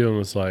to you and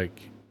was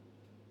like,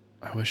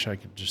 I wish I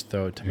could just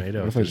throw a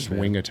tomato. What if I just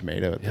wing a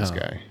tomato at this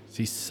guy?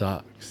 He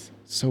sucks.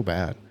 So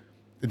bad.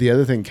 The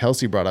other thing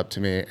Kelsey brought up to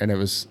me, and it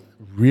was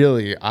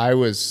really, I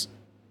was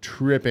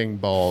tripping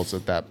balls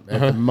at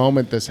the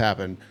moment this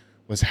happened,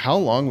 was how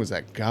long was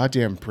that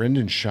goddamn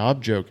Brendan Schaub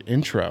joke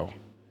intro?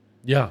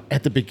 Yeah.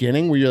 At the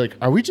beginning where you're like,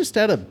 are we just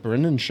at a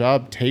Brendan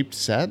Schaub taped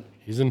set?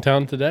 He's in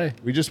town today.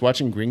 We just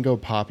watching Gringo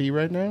Poppy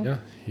right now? Yeah.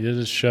 He did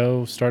his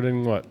show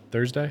starting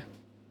Thursday?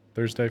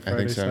 Thursday, Friday, I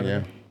think so, Saturday?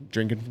 yeah.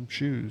 Drinking from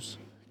shoes.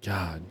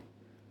 God.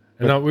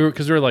 And we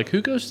were like,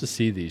 who goes to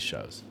see these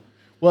shows?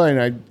 Well,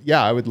 and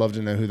I would love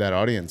to know who that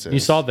audience is.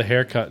 You saw the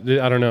haircut.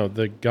 I don't know.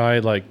 The guy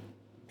like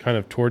kind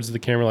of towards the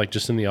camera, like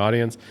just in the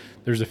audience.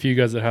 There's a few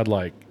guys that had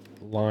like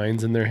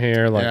lines in their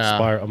hair, like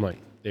spiral. I'm like,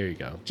 there you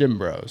go. Gym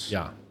Bros.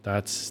 Yeah.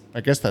 I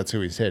guess that's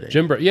who he's hitting.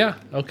 Gym Bros. Yeah.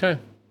 Okay.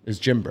 Is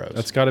Gym Bros.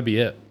 That's got to be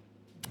it.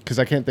 Because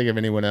I can't think of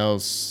anyone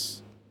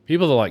else.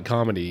 People that like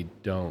comedy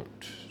don't.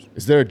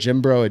 Is there a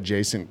Gym Bro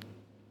adjacent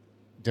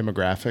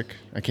demographic?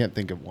 I can't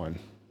think of one.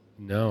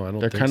 No, I don't.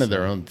 They're kind of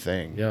their own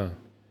thing. Yeah.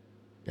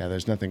 Yeah,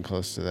 there's nothing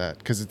close to that.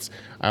 Because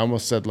I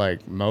almost said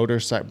like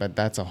motorcycle, but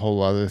that's a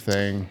whole other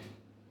thing.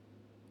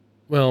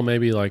 Well,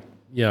 maybe like,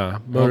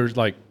 motors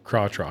like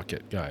crotch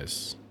rocket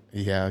guys.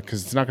 Yeah,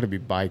 because it's not going to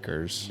be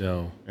bikers.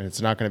 No. And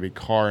it's not going to be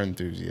car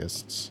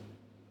enthusiasts.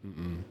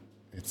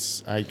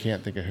 I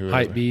can't think of who.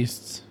 Hype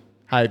beasts.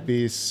 Hype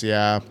beasts,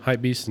 yeah.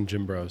 Hype beasts and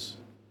Gym Bros.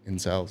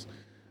 Incels.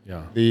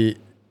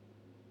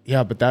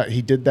 Yeah. But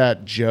he did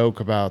that joke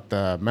about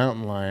the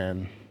mountain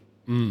lion.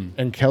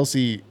 And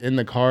Kelsey in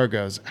the car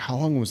goes, how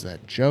long was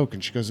that joke?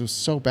 And she goes, it was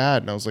so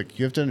bad. And I was like,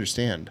 you have to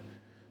understand,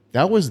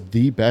 that was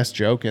the best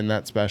joke in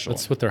that special.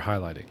 That's what they're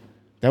highlighting.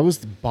 That was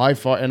by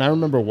far. And I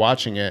remember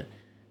watching it,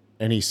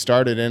 and he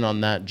started in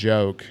on that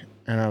joke.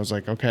 And I was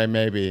like, okay,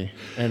 maybe.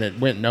 And it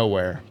went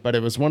nowhere. But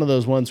it was one of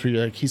those ones where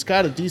you're like, he's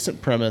got a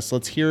decent premise.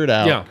 Let's hear it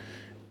out. Yeah.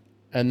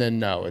 And then,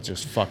 no, it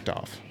just fucked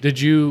off. Did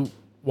you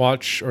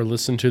watch or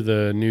listen to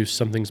the new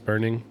Something's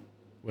Burning?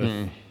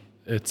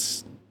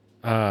 It's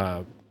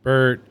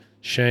Bert,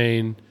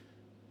 Shane,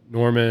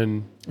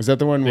 Norman. Is that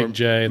the one Big where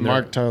J,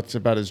 Mark talks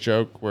about his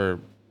joke where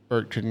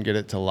Bert couldn't get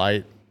it to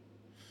light?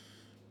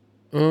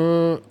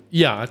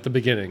 Yeah, at the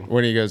beginning.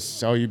 When he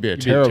goes, oh, you'd be a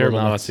terrible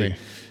Nazi.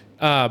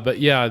 But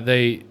yeah,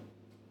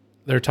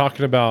 they're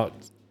talking about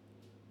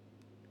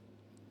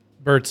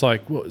Bert's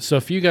like, well, so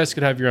if you guys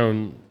could have your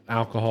own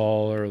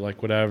alcohol or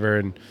like whatever,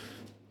 and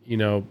you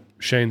know,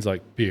 Shane's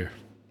like beer,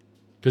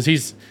 because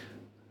he's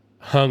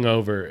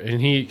hungover and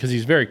because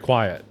he's very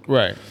quiet,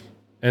 right?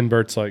 And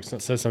Bert's like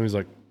says something. He's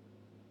like,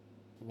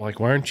 why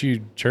aren't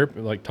you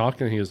chirping, like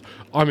talking? And he goes,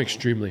 I'm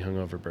extremely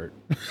hungover, Bert.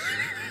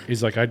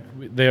 He's like,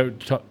 they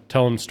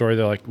tell him the story.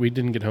 They're like, we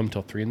didn't get home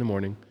till 3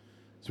 a.m.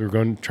 So we were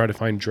going to try to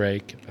find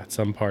Drake at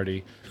some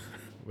party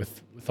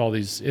with all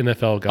these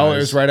NFL guys. Oh, it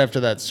was right after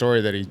that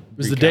story that he. It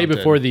was the day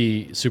before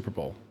the Super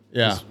Bowl.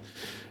 Yeah.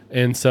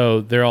 And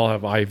so they all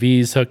have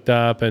IVs hooked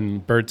up,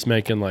 and Bert's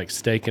making like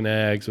steak and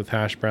eggs with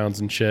hash browns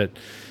and shit.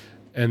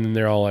 And then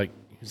they're all like,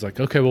 he's like,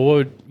 okay, well,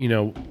 what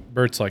would,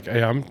 Bert's like,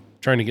 hey, I'm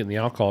trying to get in the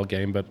alcohol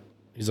game, but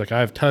he's like, I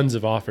have tons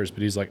of offers,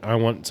 but he's like, I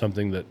want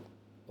something that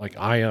like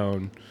I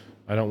own.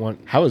 I don't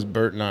want. How is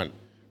Bert not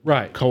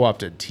right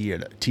co-opted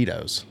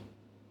Tito's?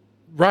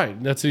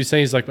 Right. That's what he's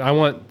saying. He's like, I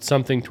want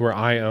something to where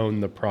I own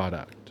the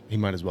product. He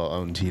might as well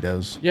own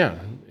Tito's. Yeah.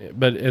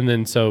 And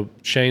then so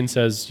Shane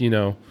says,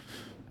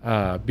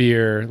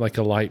 beer, like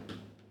a light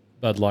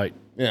Bud Light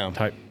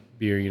type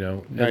beer,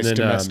 Nice, and then,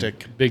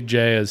 domestic. Big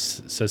J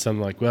says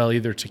something like, well,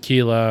 either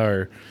tequila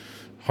or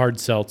hard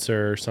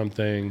seltzer or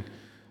something.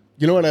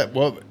 You know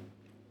what?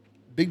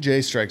 Big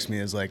J strikes me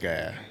as like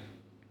I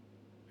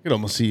could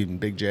almost see even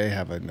Big J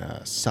having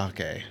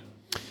sake.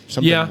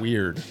 Something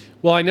weird.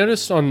 Well, I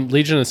noticed on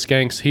Legion of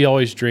Skanks, he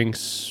always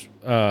drinks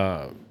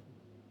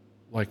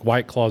like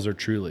White Claws or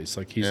Trulies.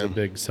 Like he's a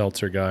big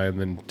seltzer guy, and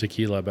then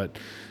tequila. But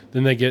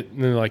then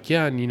they're like,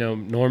 yeah,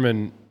 and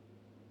Norman,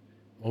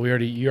 well,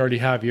 you already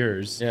have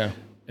yours. Yeah.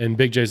 And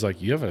Big J's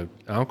like, you have an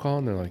alcohol?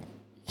 And they're like,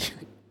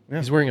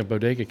 he's wearing a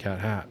Bodega Cat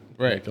hat.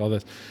 Right. Like all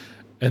this.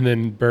 And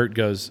then Bert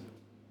goes,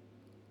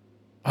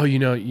 oh,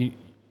 you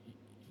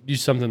do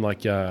something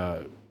like,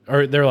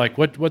 or they're like,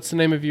 what's the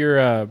name of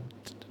your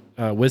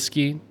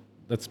whiskey?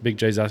 That's Big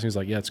J's asking. He's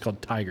like, yeah, it's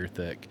called Tiger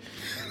Thick.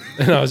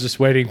 And I was just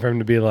waiting for him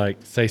to be like,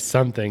 say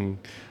something.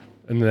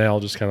 And they all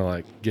just kind of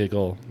like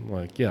giggle.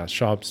 Like, yeah,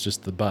 Schaub's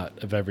just the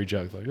butt of every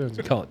joke. Like, let's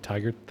call it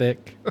Tiger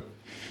Thick.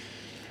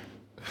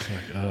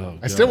 Like, oh,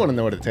 I still want to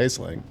know what it tastes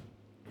like.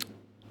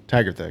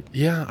 Tiger Thick.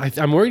 Yeah,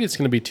 I'm worried it's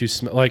going to be too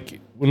like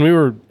when we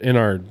were in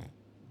our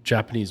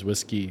Japanese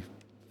whiskey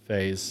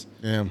phase.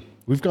 Yeah,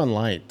 we've gone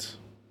light.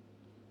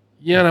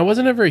 Yeah, and I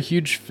wasn't ever a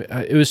huge.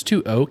 It was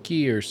too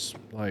oaky or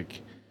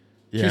like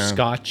too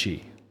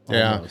scotchy.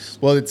 Almost. Yeah.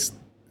 Well,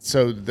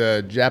 so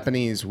the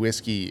Japanese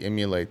whiskey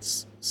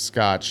emulates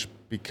Scotch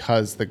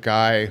because the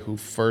guy who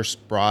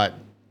first brought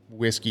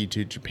whiskey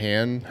to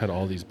Japan had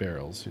all these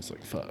barrels. He's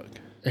like, fuck.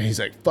 And he's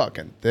like,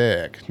 fucking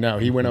thick. No,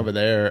 he went over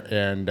there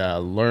and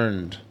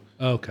learned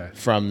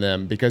from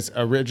them because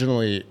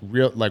originally,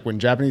 when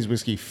Japanese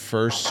whiskey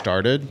first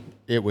started,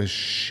 it was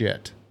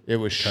shit. It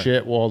was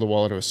shit wall to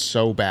wall. It was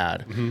so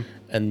bad. Mm-hmm.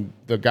 And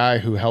the guy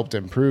who helped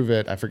improve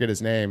it, I forget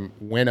his name,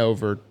 went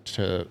over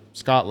to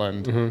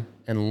Scotland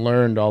and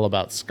learned all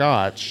about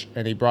Scotch,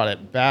 and he brought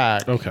it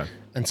back. Okay.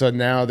 And so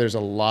now there's a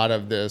lot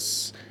of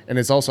this, and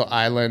it's also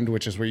island,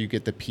 which is where you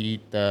get the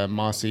peat, the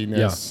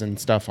mossiness and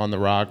stuff on the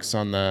rocks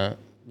on the,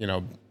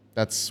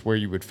 that's where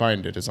you would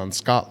find it, is on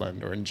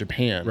Scotland or in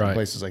Japan,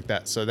 places like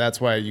that. So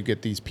that's why you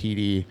get these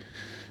peaty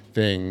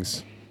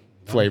things,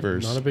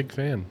 flavors. Not a big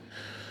fan.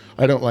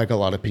 I don't like a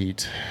lot of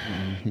peat.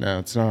 No,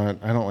 it's not.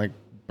 I don't like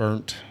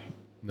burnt,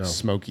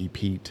 smoky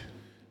peat.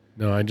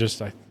 No, I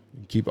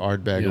keep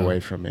Ardbeg away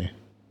from me.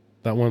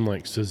 That one,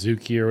 like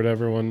Suzuki or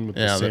whatever one with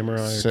the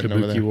samurai or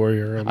Kabuki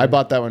Warrior. I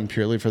bought that one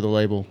purely for the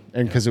label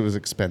and because it was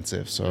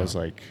expensive. So I was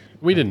like,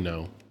 we didn't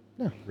know.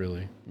 No,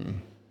 really.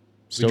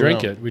 We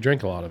drank it. We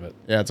drank a lot of it.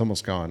 Yeah, it's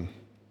almost gone.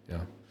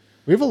 Yeah,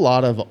 we have a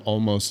lot of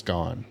almost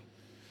gone.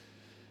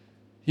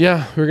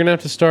 Yeah, we're gonna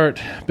have to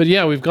start, but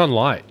yeah, we've gone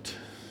light.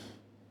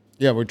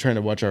 Yeah, we're trying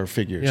to watch our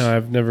figures. Yeah,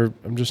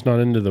 I'm just not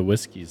into the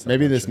whiskeys.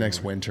 Maybe this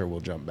next winter we'll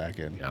jump back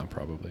in. Yeah,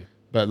 probably.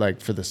 But like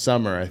for the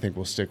summer, I think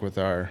we'll stick with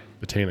our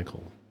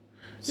botanical.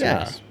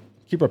 Yeah,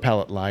 keep our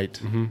palate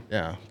light. Mm-hmm.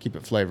 Yeah, keep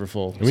it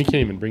flavorful. And we can't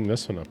even bring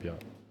this one up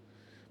yet.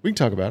 We can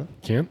talk about it.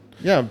 Can?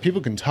 Yeah, people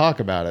can talk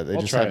about it. They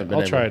just haven't been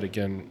able. I'll try it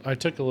again. I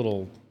took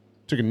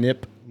a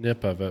nip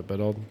of it,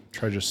 but I'll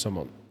try just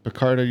some.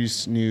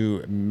 Bacardi's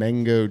new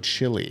mango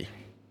chili.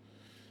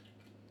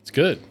 It's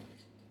good.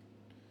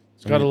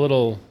 It's got a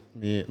little.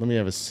 Let me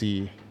have a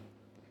C.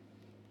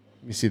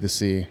 Let me see the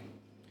C.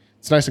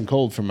 It's nice and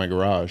cold from my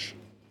garage.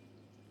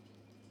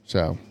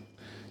 So,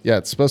 yeah,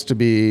 it's supposed to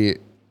be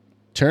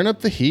turn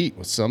up the heat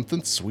with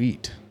something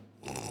sweet.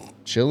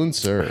 Chill and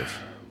serve.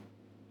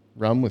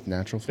 Rum with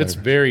natural flavors.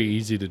 It's very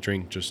easy to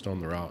drink just on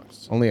the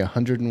rocks. Only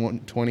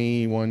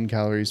 121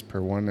 calories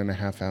per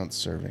 1.5 ounce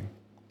serving.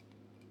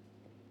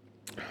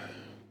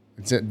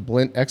 It's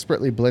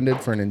expertly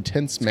blended for an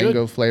intense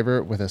mango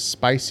flavor with a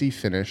spicy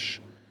finish.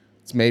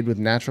 It's made with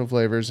natural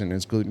flavors and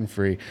is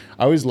gluten-free.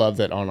 I always love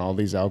that on all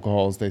these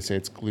alcohols, they say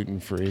it's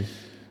gluten-free.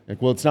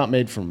 Like, well, it's not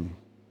made from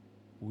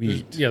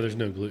wheat. There's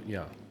no gluten.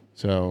 Yeah.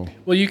 So.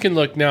 Well, you can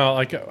look now.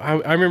 Like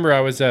I remember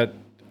I was at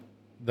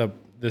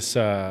this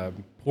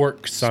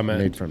pork summit.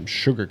 It's made from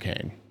sugar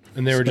cane.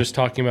 And they were just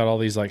talking about all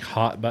these like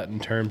hot button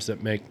terms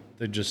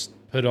that just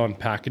put on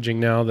packaging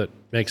now that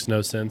makes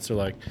no sense. They're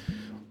like,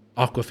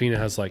 Aquafina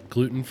has like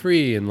gluten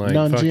free and like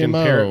fucking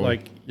Non-GMO.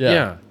 like Yeah.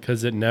 yeah,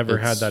 because it never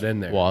had It's that in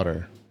there.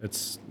 Water.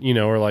 It's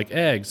or like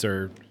eggs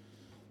or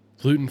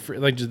gluten free.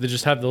 Like they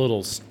just have the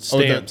little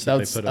stamps that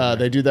they put on.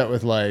 They do that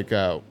with like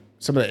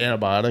some of the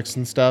antibiotics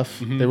and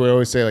stuff. They would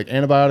always say like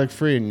antibiotic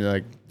free, and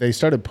like they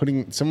started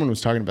putting. Someone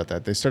was talking about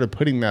that. They started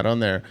putting that on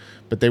there,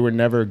 but they were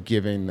never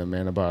giving them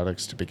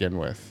antibiotics to begin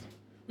with.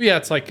 Yeah,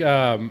 it's like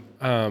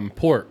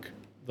pork.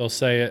 They'll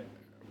say it.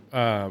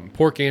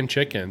 Pork and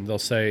chicken. They'll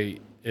say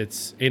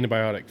it's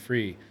antibiotic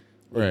free.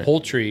 Right.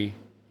 Poultry,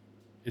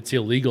 it's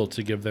illegal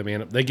to give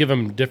them. They give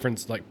them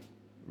different like.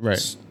 Right.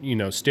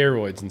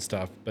 Steroids and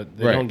stuff, but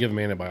they don't give them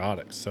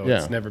antibiotics, so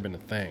it's never been a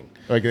thing.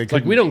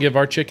 Like we don't give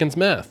our chickens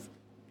meth.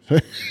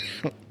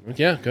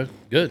 Yeah,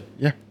 good.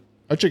 Yeah,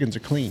 our chickens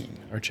are clean.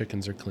 Our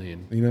chickens are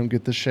clean. You don't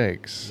get the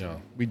shakes.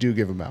 No, we do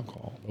give them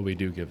alcohol. But we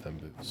do give them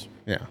booze.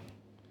 Yeah,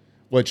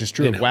 which is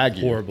true of Wagyu.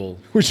 Horrible.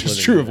 Which is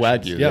true of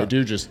Wagyu. Yeah. They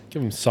do just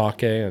give them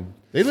sake and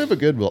they live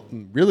a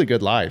really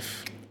good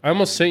life. I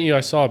almost sent you.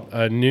 I saw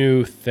a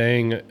new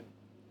thing.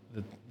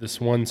 This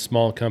one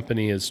small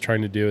company is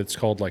trying to do. It's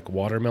called like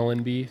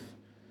watermelon beef,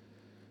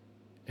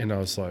 and I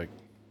was like,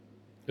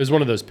 it was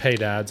one of those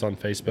paid ads on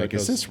Facebook. Like,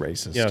 is this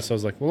racist? Yeah, so I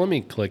was like, well, let me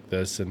click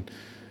this, and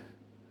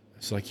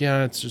it's like,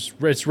 yeah,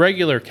 it's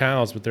regular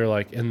cows, but they're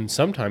like, and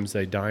sometimes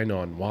they dine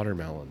on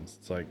watermelons.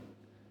 It's like,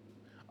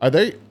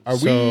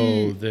 does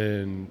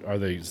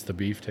the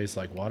beef taste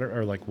like water,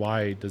 or like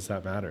why does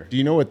that matter? Do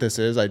you know what this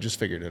is? I just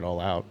figured it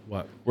all out.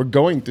 What? We're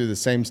going through the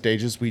same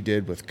stages we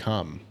did with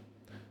cum.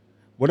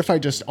 What if I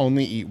just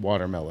only eat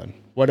watermelon?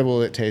 What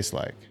will it taste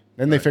like?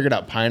 Then they figured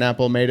out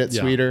pineapple made it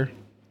sweeter.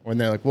 When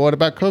they're like, well, what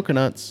about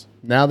coconuts?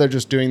 Now they're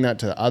just doing that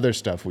to the other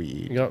stuff we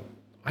eat.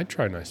 I'd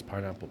try nice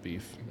pineapple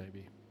beef,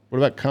 maybe. What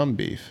about cum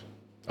beef?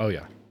 Oh,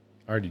 yeah.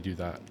 I already do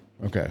that.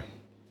 Okay.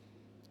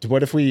 So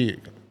what if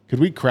could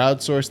we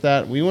crowdsource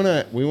that? We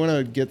want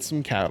to get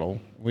some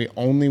cattle. We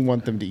only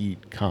want them to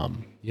eat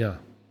cum. Yeah.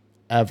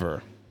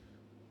 Ever.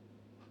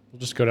 We'll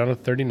just go down to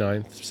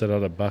 39th, set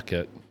out a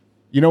bucket.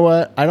 You know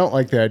what? I don't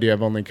like the idea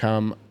of only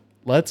cum.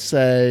 Let's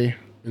say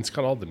it's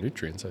got all the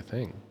nutrients, I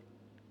think.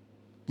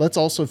 Let's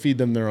also feed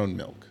them their own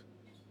milk.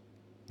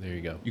 There you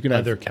go. You can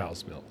other have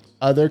cows' milk.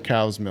 Other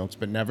cows' milks,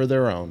 but never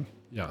their own.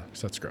 Yeah,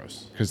 because that's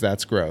gross. Because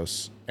that's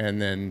gross.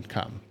 And then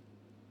cum.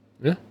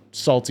 Yeah.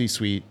 Salty,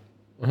 sweet.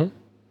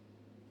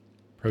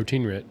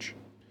 Protein rich.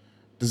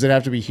 Does it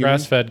have to be human?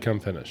 Grass fed, cum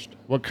finished.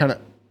 What kind of?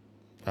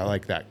 I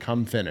like that.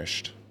 Cum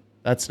finished.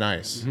 That's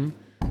nice.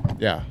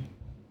 Yeah.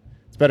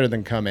 It's better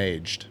than cum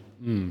aged.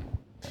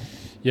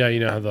 Yeah,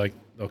 you know how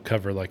they'll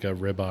cover like a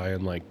ribeye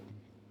in like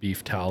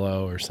beef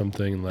tallow or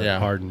something and let it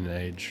harden and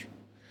age.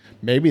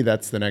 Maybe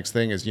that's the next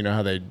thing is, you know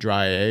how they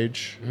dry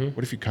age?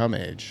 What if you cum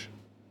age?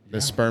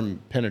 The sperm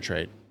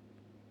penetrate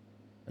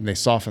and they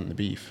soften the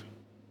beef.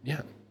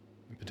 Yeah.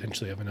 And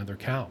potentially have another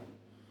cow.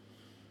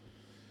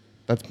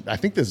 I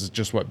think this is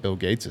just what Bill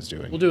Gates is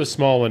doing. We'll do a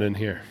small one in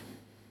here.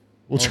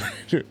 We'll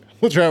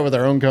try it with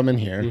our own cum in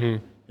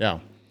here. Yeah.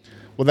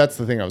 Well, that's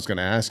the thing I was going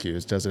to ask you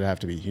is, does it have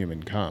to be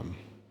human cum?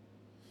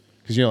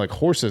 Because, like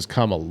horses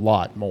cum a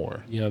lot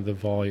more. Yeah, the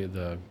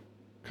volume,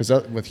 because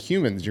with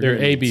humans, their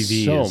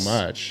ABV so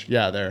much.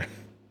 Yeah,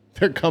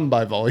 they're cum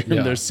by volume.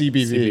 Yeah. They're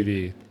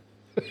CBV.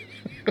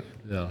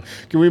 Yeah.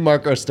 Can we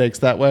mark our steaks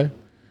that way?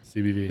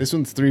 CBV. This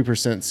one's 3%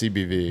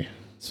 CBV.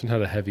 This one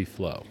had a heavy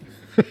flow.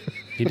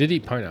 He did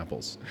eat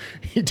pineapples.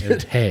 He did.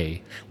 And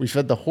hay. We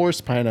fed the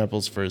horse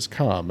pineapples for his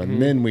cum,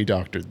 and then we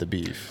doctored the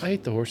beef. I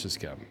ate the horse's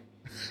cum.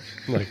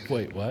 I'm like,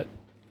 wait, what?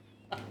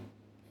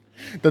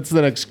 That's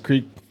the next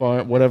creek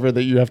farm, whatever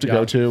that you have to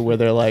go to, where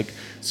they're like,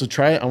 so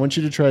I want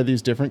you to try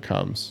these different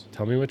cums.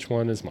 Tell me which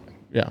one is mine.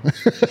 Yeah.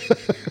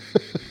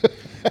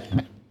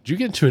 Did you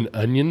get into an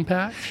onion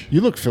patch?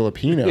 You look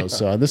Filipino,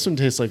 so this one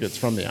tastes like it's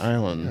from the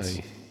islands.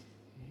 You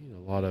eat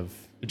a lot of...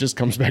 It just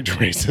comes back to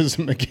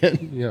racism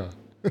again. Yeah.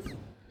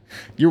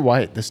 You're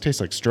white. This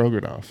tastes like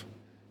stroganoff.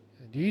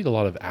 Do you eat a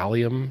lot of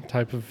allium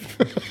type of...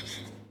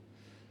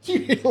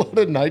 You eat a lot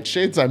of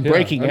nightshades? I'm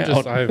breaking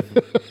out. I have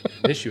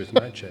an issue with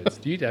nightshades.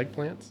 Do you eat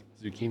eggplants?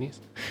 Zucchinis?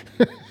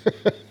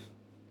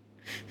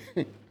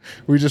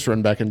 We just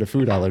run back into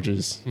food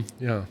allergies.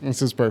 Yeah.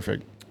 This is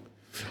perfect.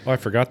 Oh, I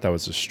forgot that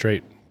was a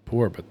straight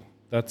pour, but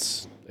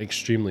that's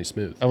extremely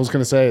smooth. I was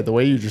going to say, the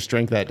way you just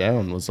drank that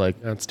down was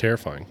like... That's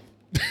terrifying.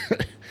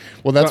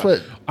 Well, that's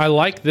what... I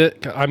like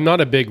that. I'm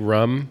not a big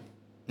rum.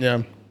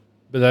 Yeah.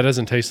 But that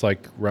doesn't taste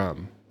like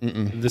rum.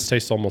 This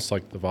tastes almost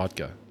like the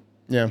vodka.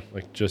 Yeah.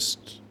 Like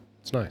just...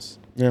 It's nice.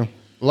 Yeah.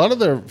 A lot of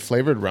their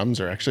flavored rums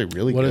are actually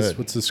really good.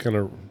 What's this going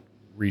to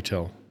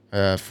retail?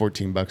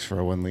 $14 for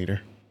a 1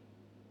 liter.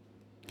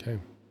 Okay.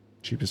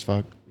 Cheap as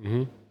fuck.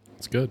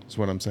 It's good. That's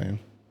what I'm saying.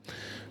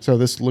 So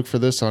look for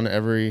this on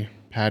every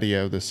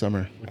patio this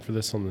summer. Look for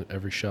this on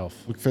every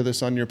shelf. Look for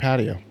this on your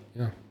patio.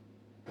 Yeah.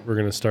 We're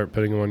going to start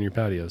putting them on your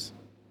patios.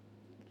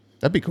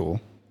 That'd be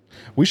cool.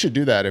 We should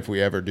do that if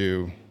we ever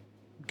do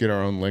get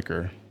our own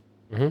liquor.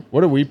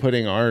 What are we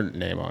putting our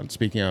name on?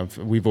 Speaking of,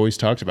 we've always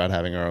talked about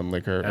having our own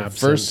liquor. At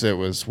first, it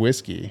was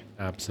whiskey.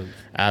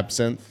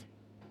 Absinthe.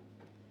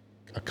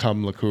 A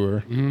cum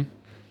liqueur.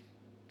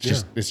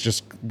 It's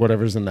just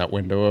whatever's in that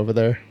window over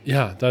there.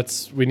 Yeah,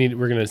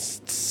 we're gonna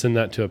send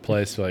that to a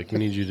place like we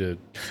need you to.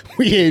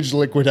 We age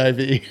Liquid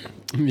IV.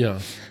 Yeah,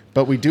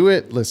 but we do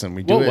it. Listen,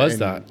 we do it. What was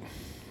that?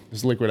 It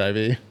was Liquid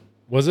IV.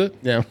 Was it?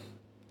 Yeah.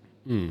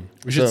 We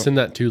should send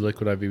that to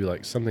Liquid IV. Be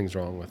like, something's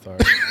wrong with our.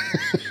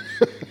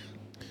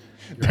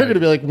 They're going to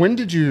be like, when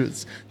did you?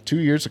 2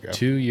 years ago.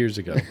 2 years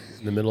ago,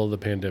 in the middle of the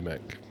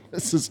pandemic.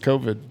 This is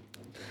COVID.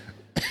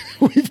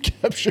 We've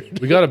captured.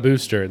 We got a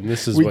booster, and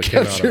this is what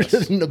came out of us. We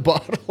captured it in a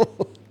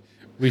bottle.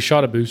 We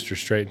shot a booster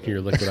straight into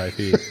your Liquid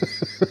IV.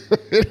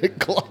 It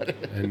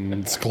clotted. And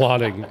it's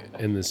clotting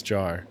in this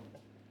jar.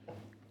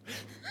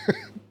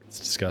 It's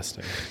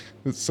disgusting.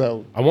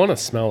 So I want to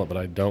smell it, but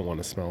I don't want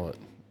to smell it.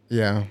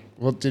 Yeah.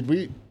 Well,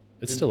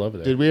 It's still over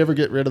there. Did we ever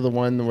get rid of the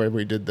one where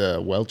we did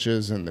the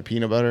Welch's and the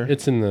peanut butter?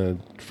 It's in the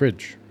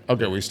fridge.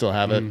 Okay, we still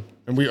have it.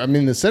 And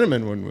the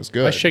cinnamon one was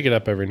good. I shake it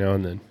up every now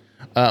and then.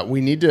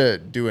 We need to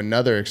do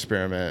another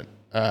experiment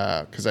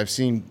because I've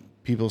seen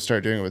people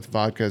start doing it with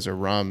vodkas or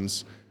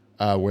rums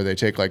where they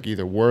take like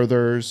either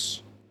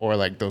Werther's or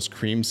like those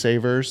cream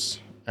savers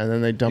and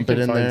then they dump it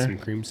in there. Some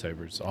cream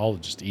savers. I'll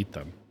just eat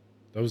them.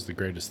 That was the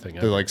greatest thing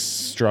ever. The like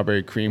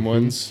strawberry cream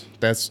ones.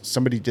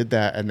 Somebody did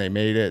that and they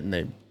made it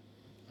and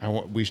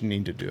we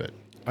need to do it.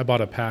 I bought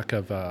a pack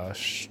of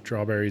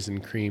strawberries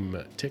and cream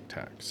Tic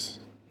Tacs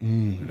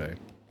today.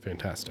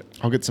 Fantastic.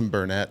 I'll get some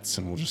Burnett's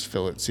and we'll just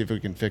fill it. See if we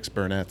can fix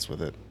Burnett's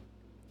with it.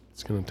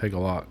 It's going to take a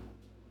lot.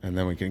 And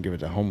then we can give it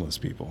to homeless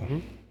people. Get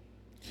them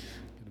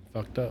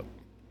fucked up.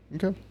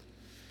 Okay.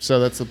 So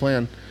that's the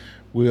plan.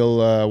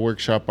 We'll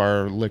workshop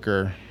our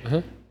liquor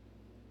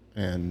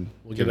and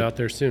we'll get it out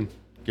there soon.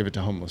 Give it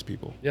to homeless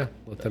people. Yeah,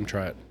 let them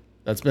try it.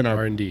 That's been our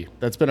R&D.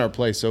 That's been our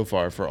play so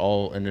far for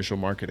all initial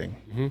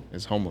marketing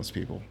is homeless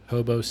people.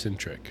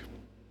 Hobo-centric.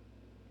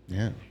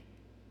 Yeah.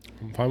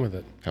 I'm fine with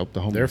it. Help the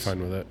homeless. They're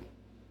fine with it.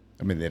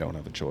 I mean, they don't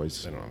have a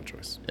choice. They don't have a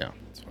choice. Yeah.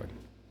 It's fine.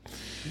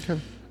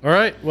 Okay. All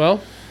right.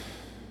 Well,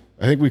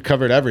 I think we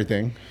covered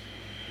everything.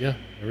 Yeah,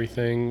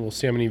 everything. We'll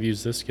see how many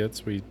views this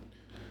gets. We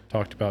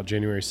talked about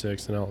January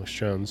 6th and Alex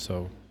Jones,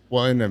 so.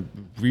 Well, and I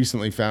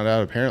recently found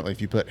out apparently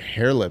if you put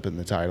hair lip in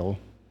the title,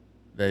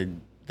 they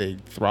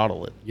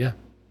throttle it. Yeah.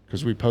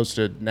 Because we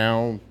posted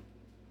now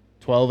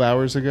 12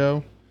 hours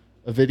ago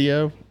a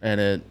video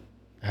and it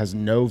has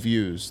no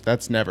views.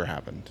 That's never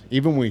happened.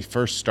 Even when we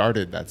first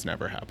started, that's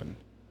never happened.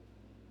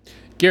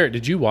 Garrett,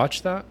 did you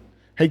watch that?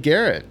 Hey,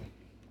 Garrett.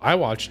 I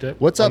watched it.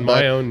 What's up, on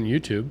my own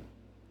YouTube.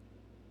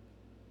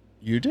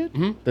 You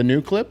did? The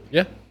new clip?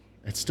 Yeah.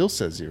 It still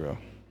says 0.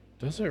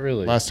 Does it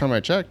really? Last time I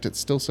checked, it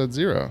still said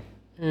 0.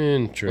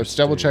 Interesting. Let's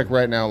double check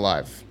right now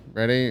live.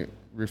 Ready?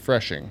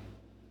 Refreshing.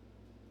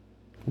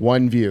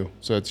 1 view.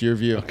 So it's your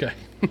view. Okay.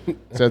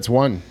 So it's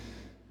 1.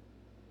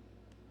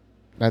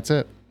 That's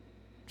it.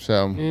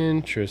 So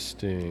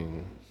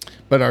interesting.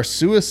 But our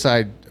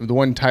the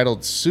one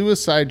titled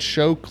Suicide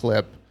Show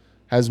clip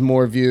has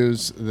more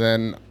views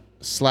than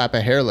Slap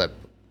a Hair Lip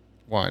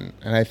one.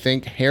 And I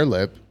think Hair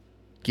Lip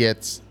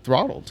gets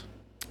throttled.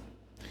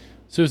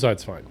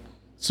 Suicide's fine.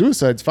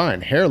 Suicide's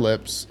fine. Hair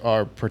lips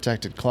are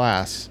protected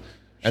class. Sure.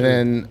 And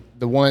then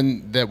the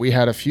one that we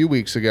had a few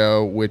weeks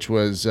ago, which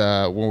was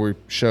when we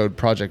showed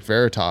Project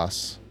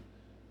Veritas,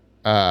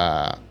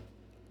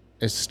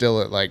 is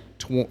still at like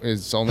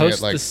is only Post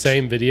at like the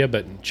same video,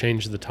 but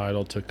change the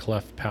title to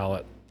Cleft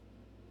Palate.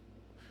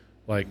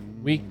 Like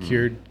we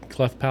cured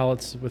cleft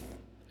palates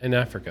in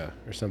Africa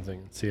or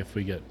something. See if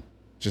we get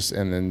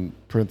and then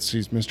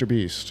parentheses Mr.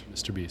 Beast.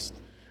 Mr. Beast.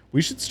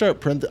 We should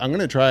start I'm going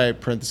to try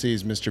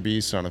parentheses Mr.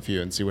 Beast on a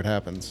few and see what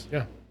happens.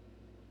 Yeah.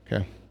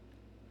 Okay.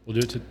 We'll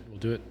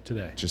do it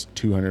today. Just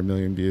 200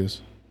 million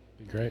views.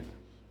 Be great.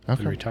 Okay. We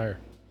can retire.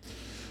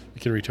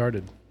 We can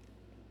retarded.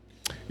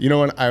 You know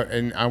what?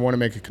 I want to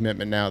make a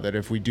commitment now that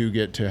if we do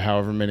get to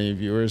however many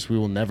viewers, we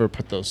will never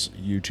put those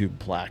YouTube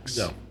plaques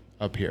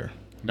up here.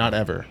 Not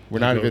ever.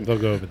 They'll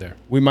go over there.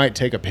 We might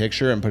take a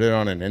picture and put it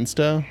on an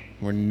Insta.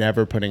 We're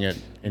never putting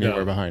it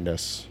anywhere behind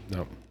us.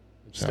 No.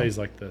 It stays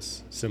like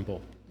this.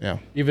 Simple. Yeah.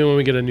 Even when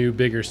we get a new,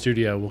 bigger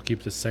studio, we'll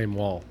keep the same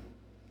wall.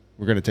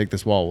 We're going to take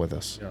this wall with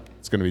us. Yeah.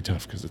 It's going to be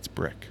tough because it's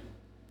brick.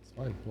 It's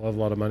fine. We'll have a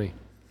lot of money.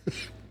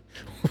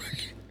 We'll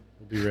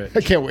be rich.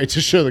 I can't wait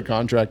to show the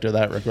contractor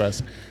that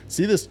request.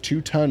 See this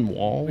 2-ton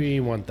wall?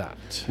 We want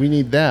that. We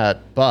need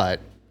that,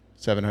 but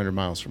 700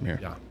 miles from here.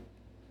 Yeah.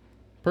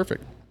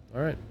 Perfect.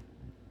 All right.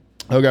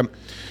 Okay.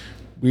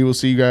 We will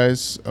see you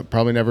guys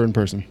probably never in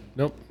person.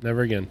 Nope.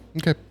 Never again.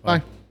 Okay.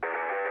 Bye.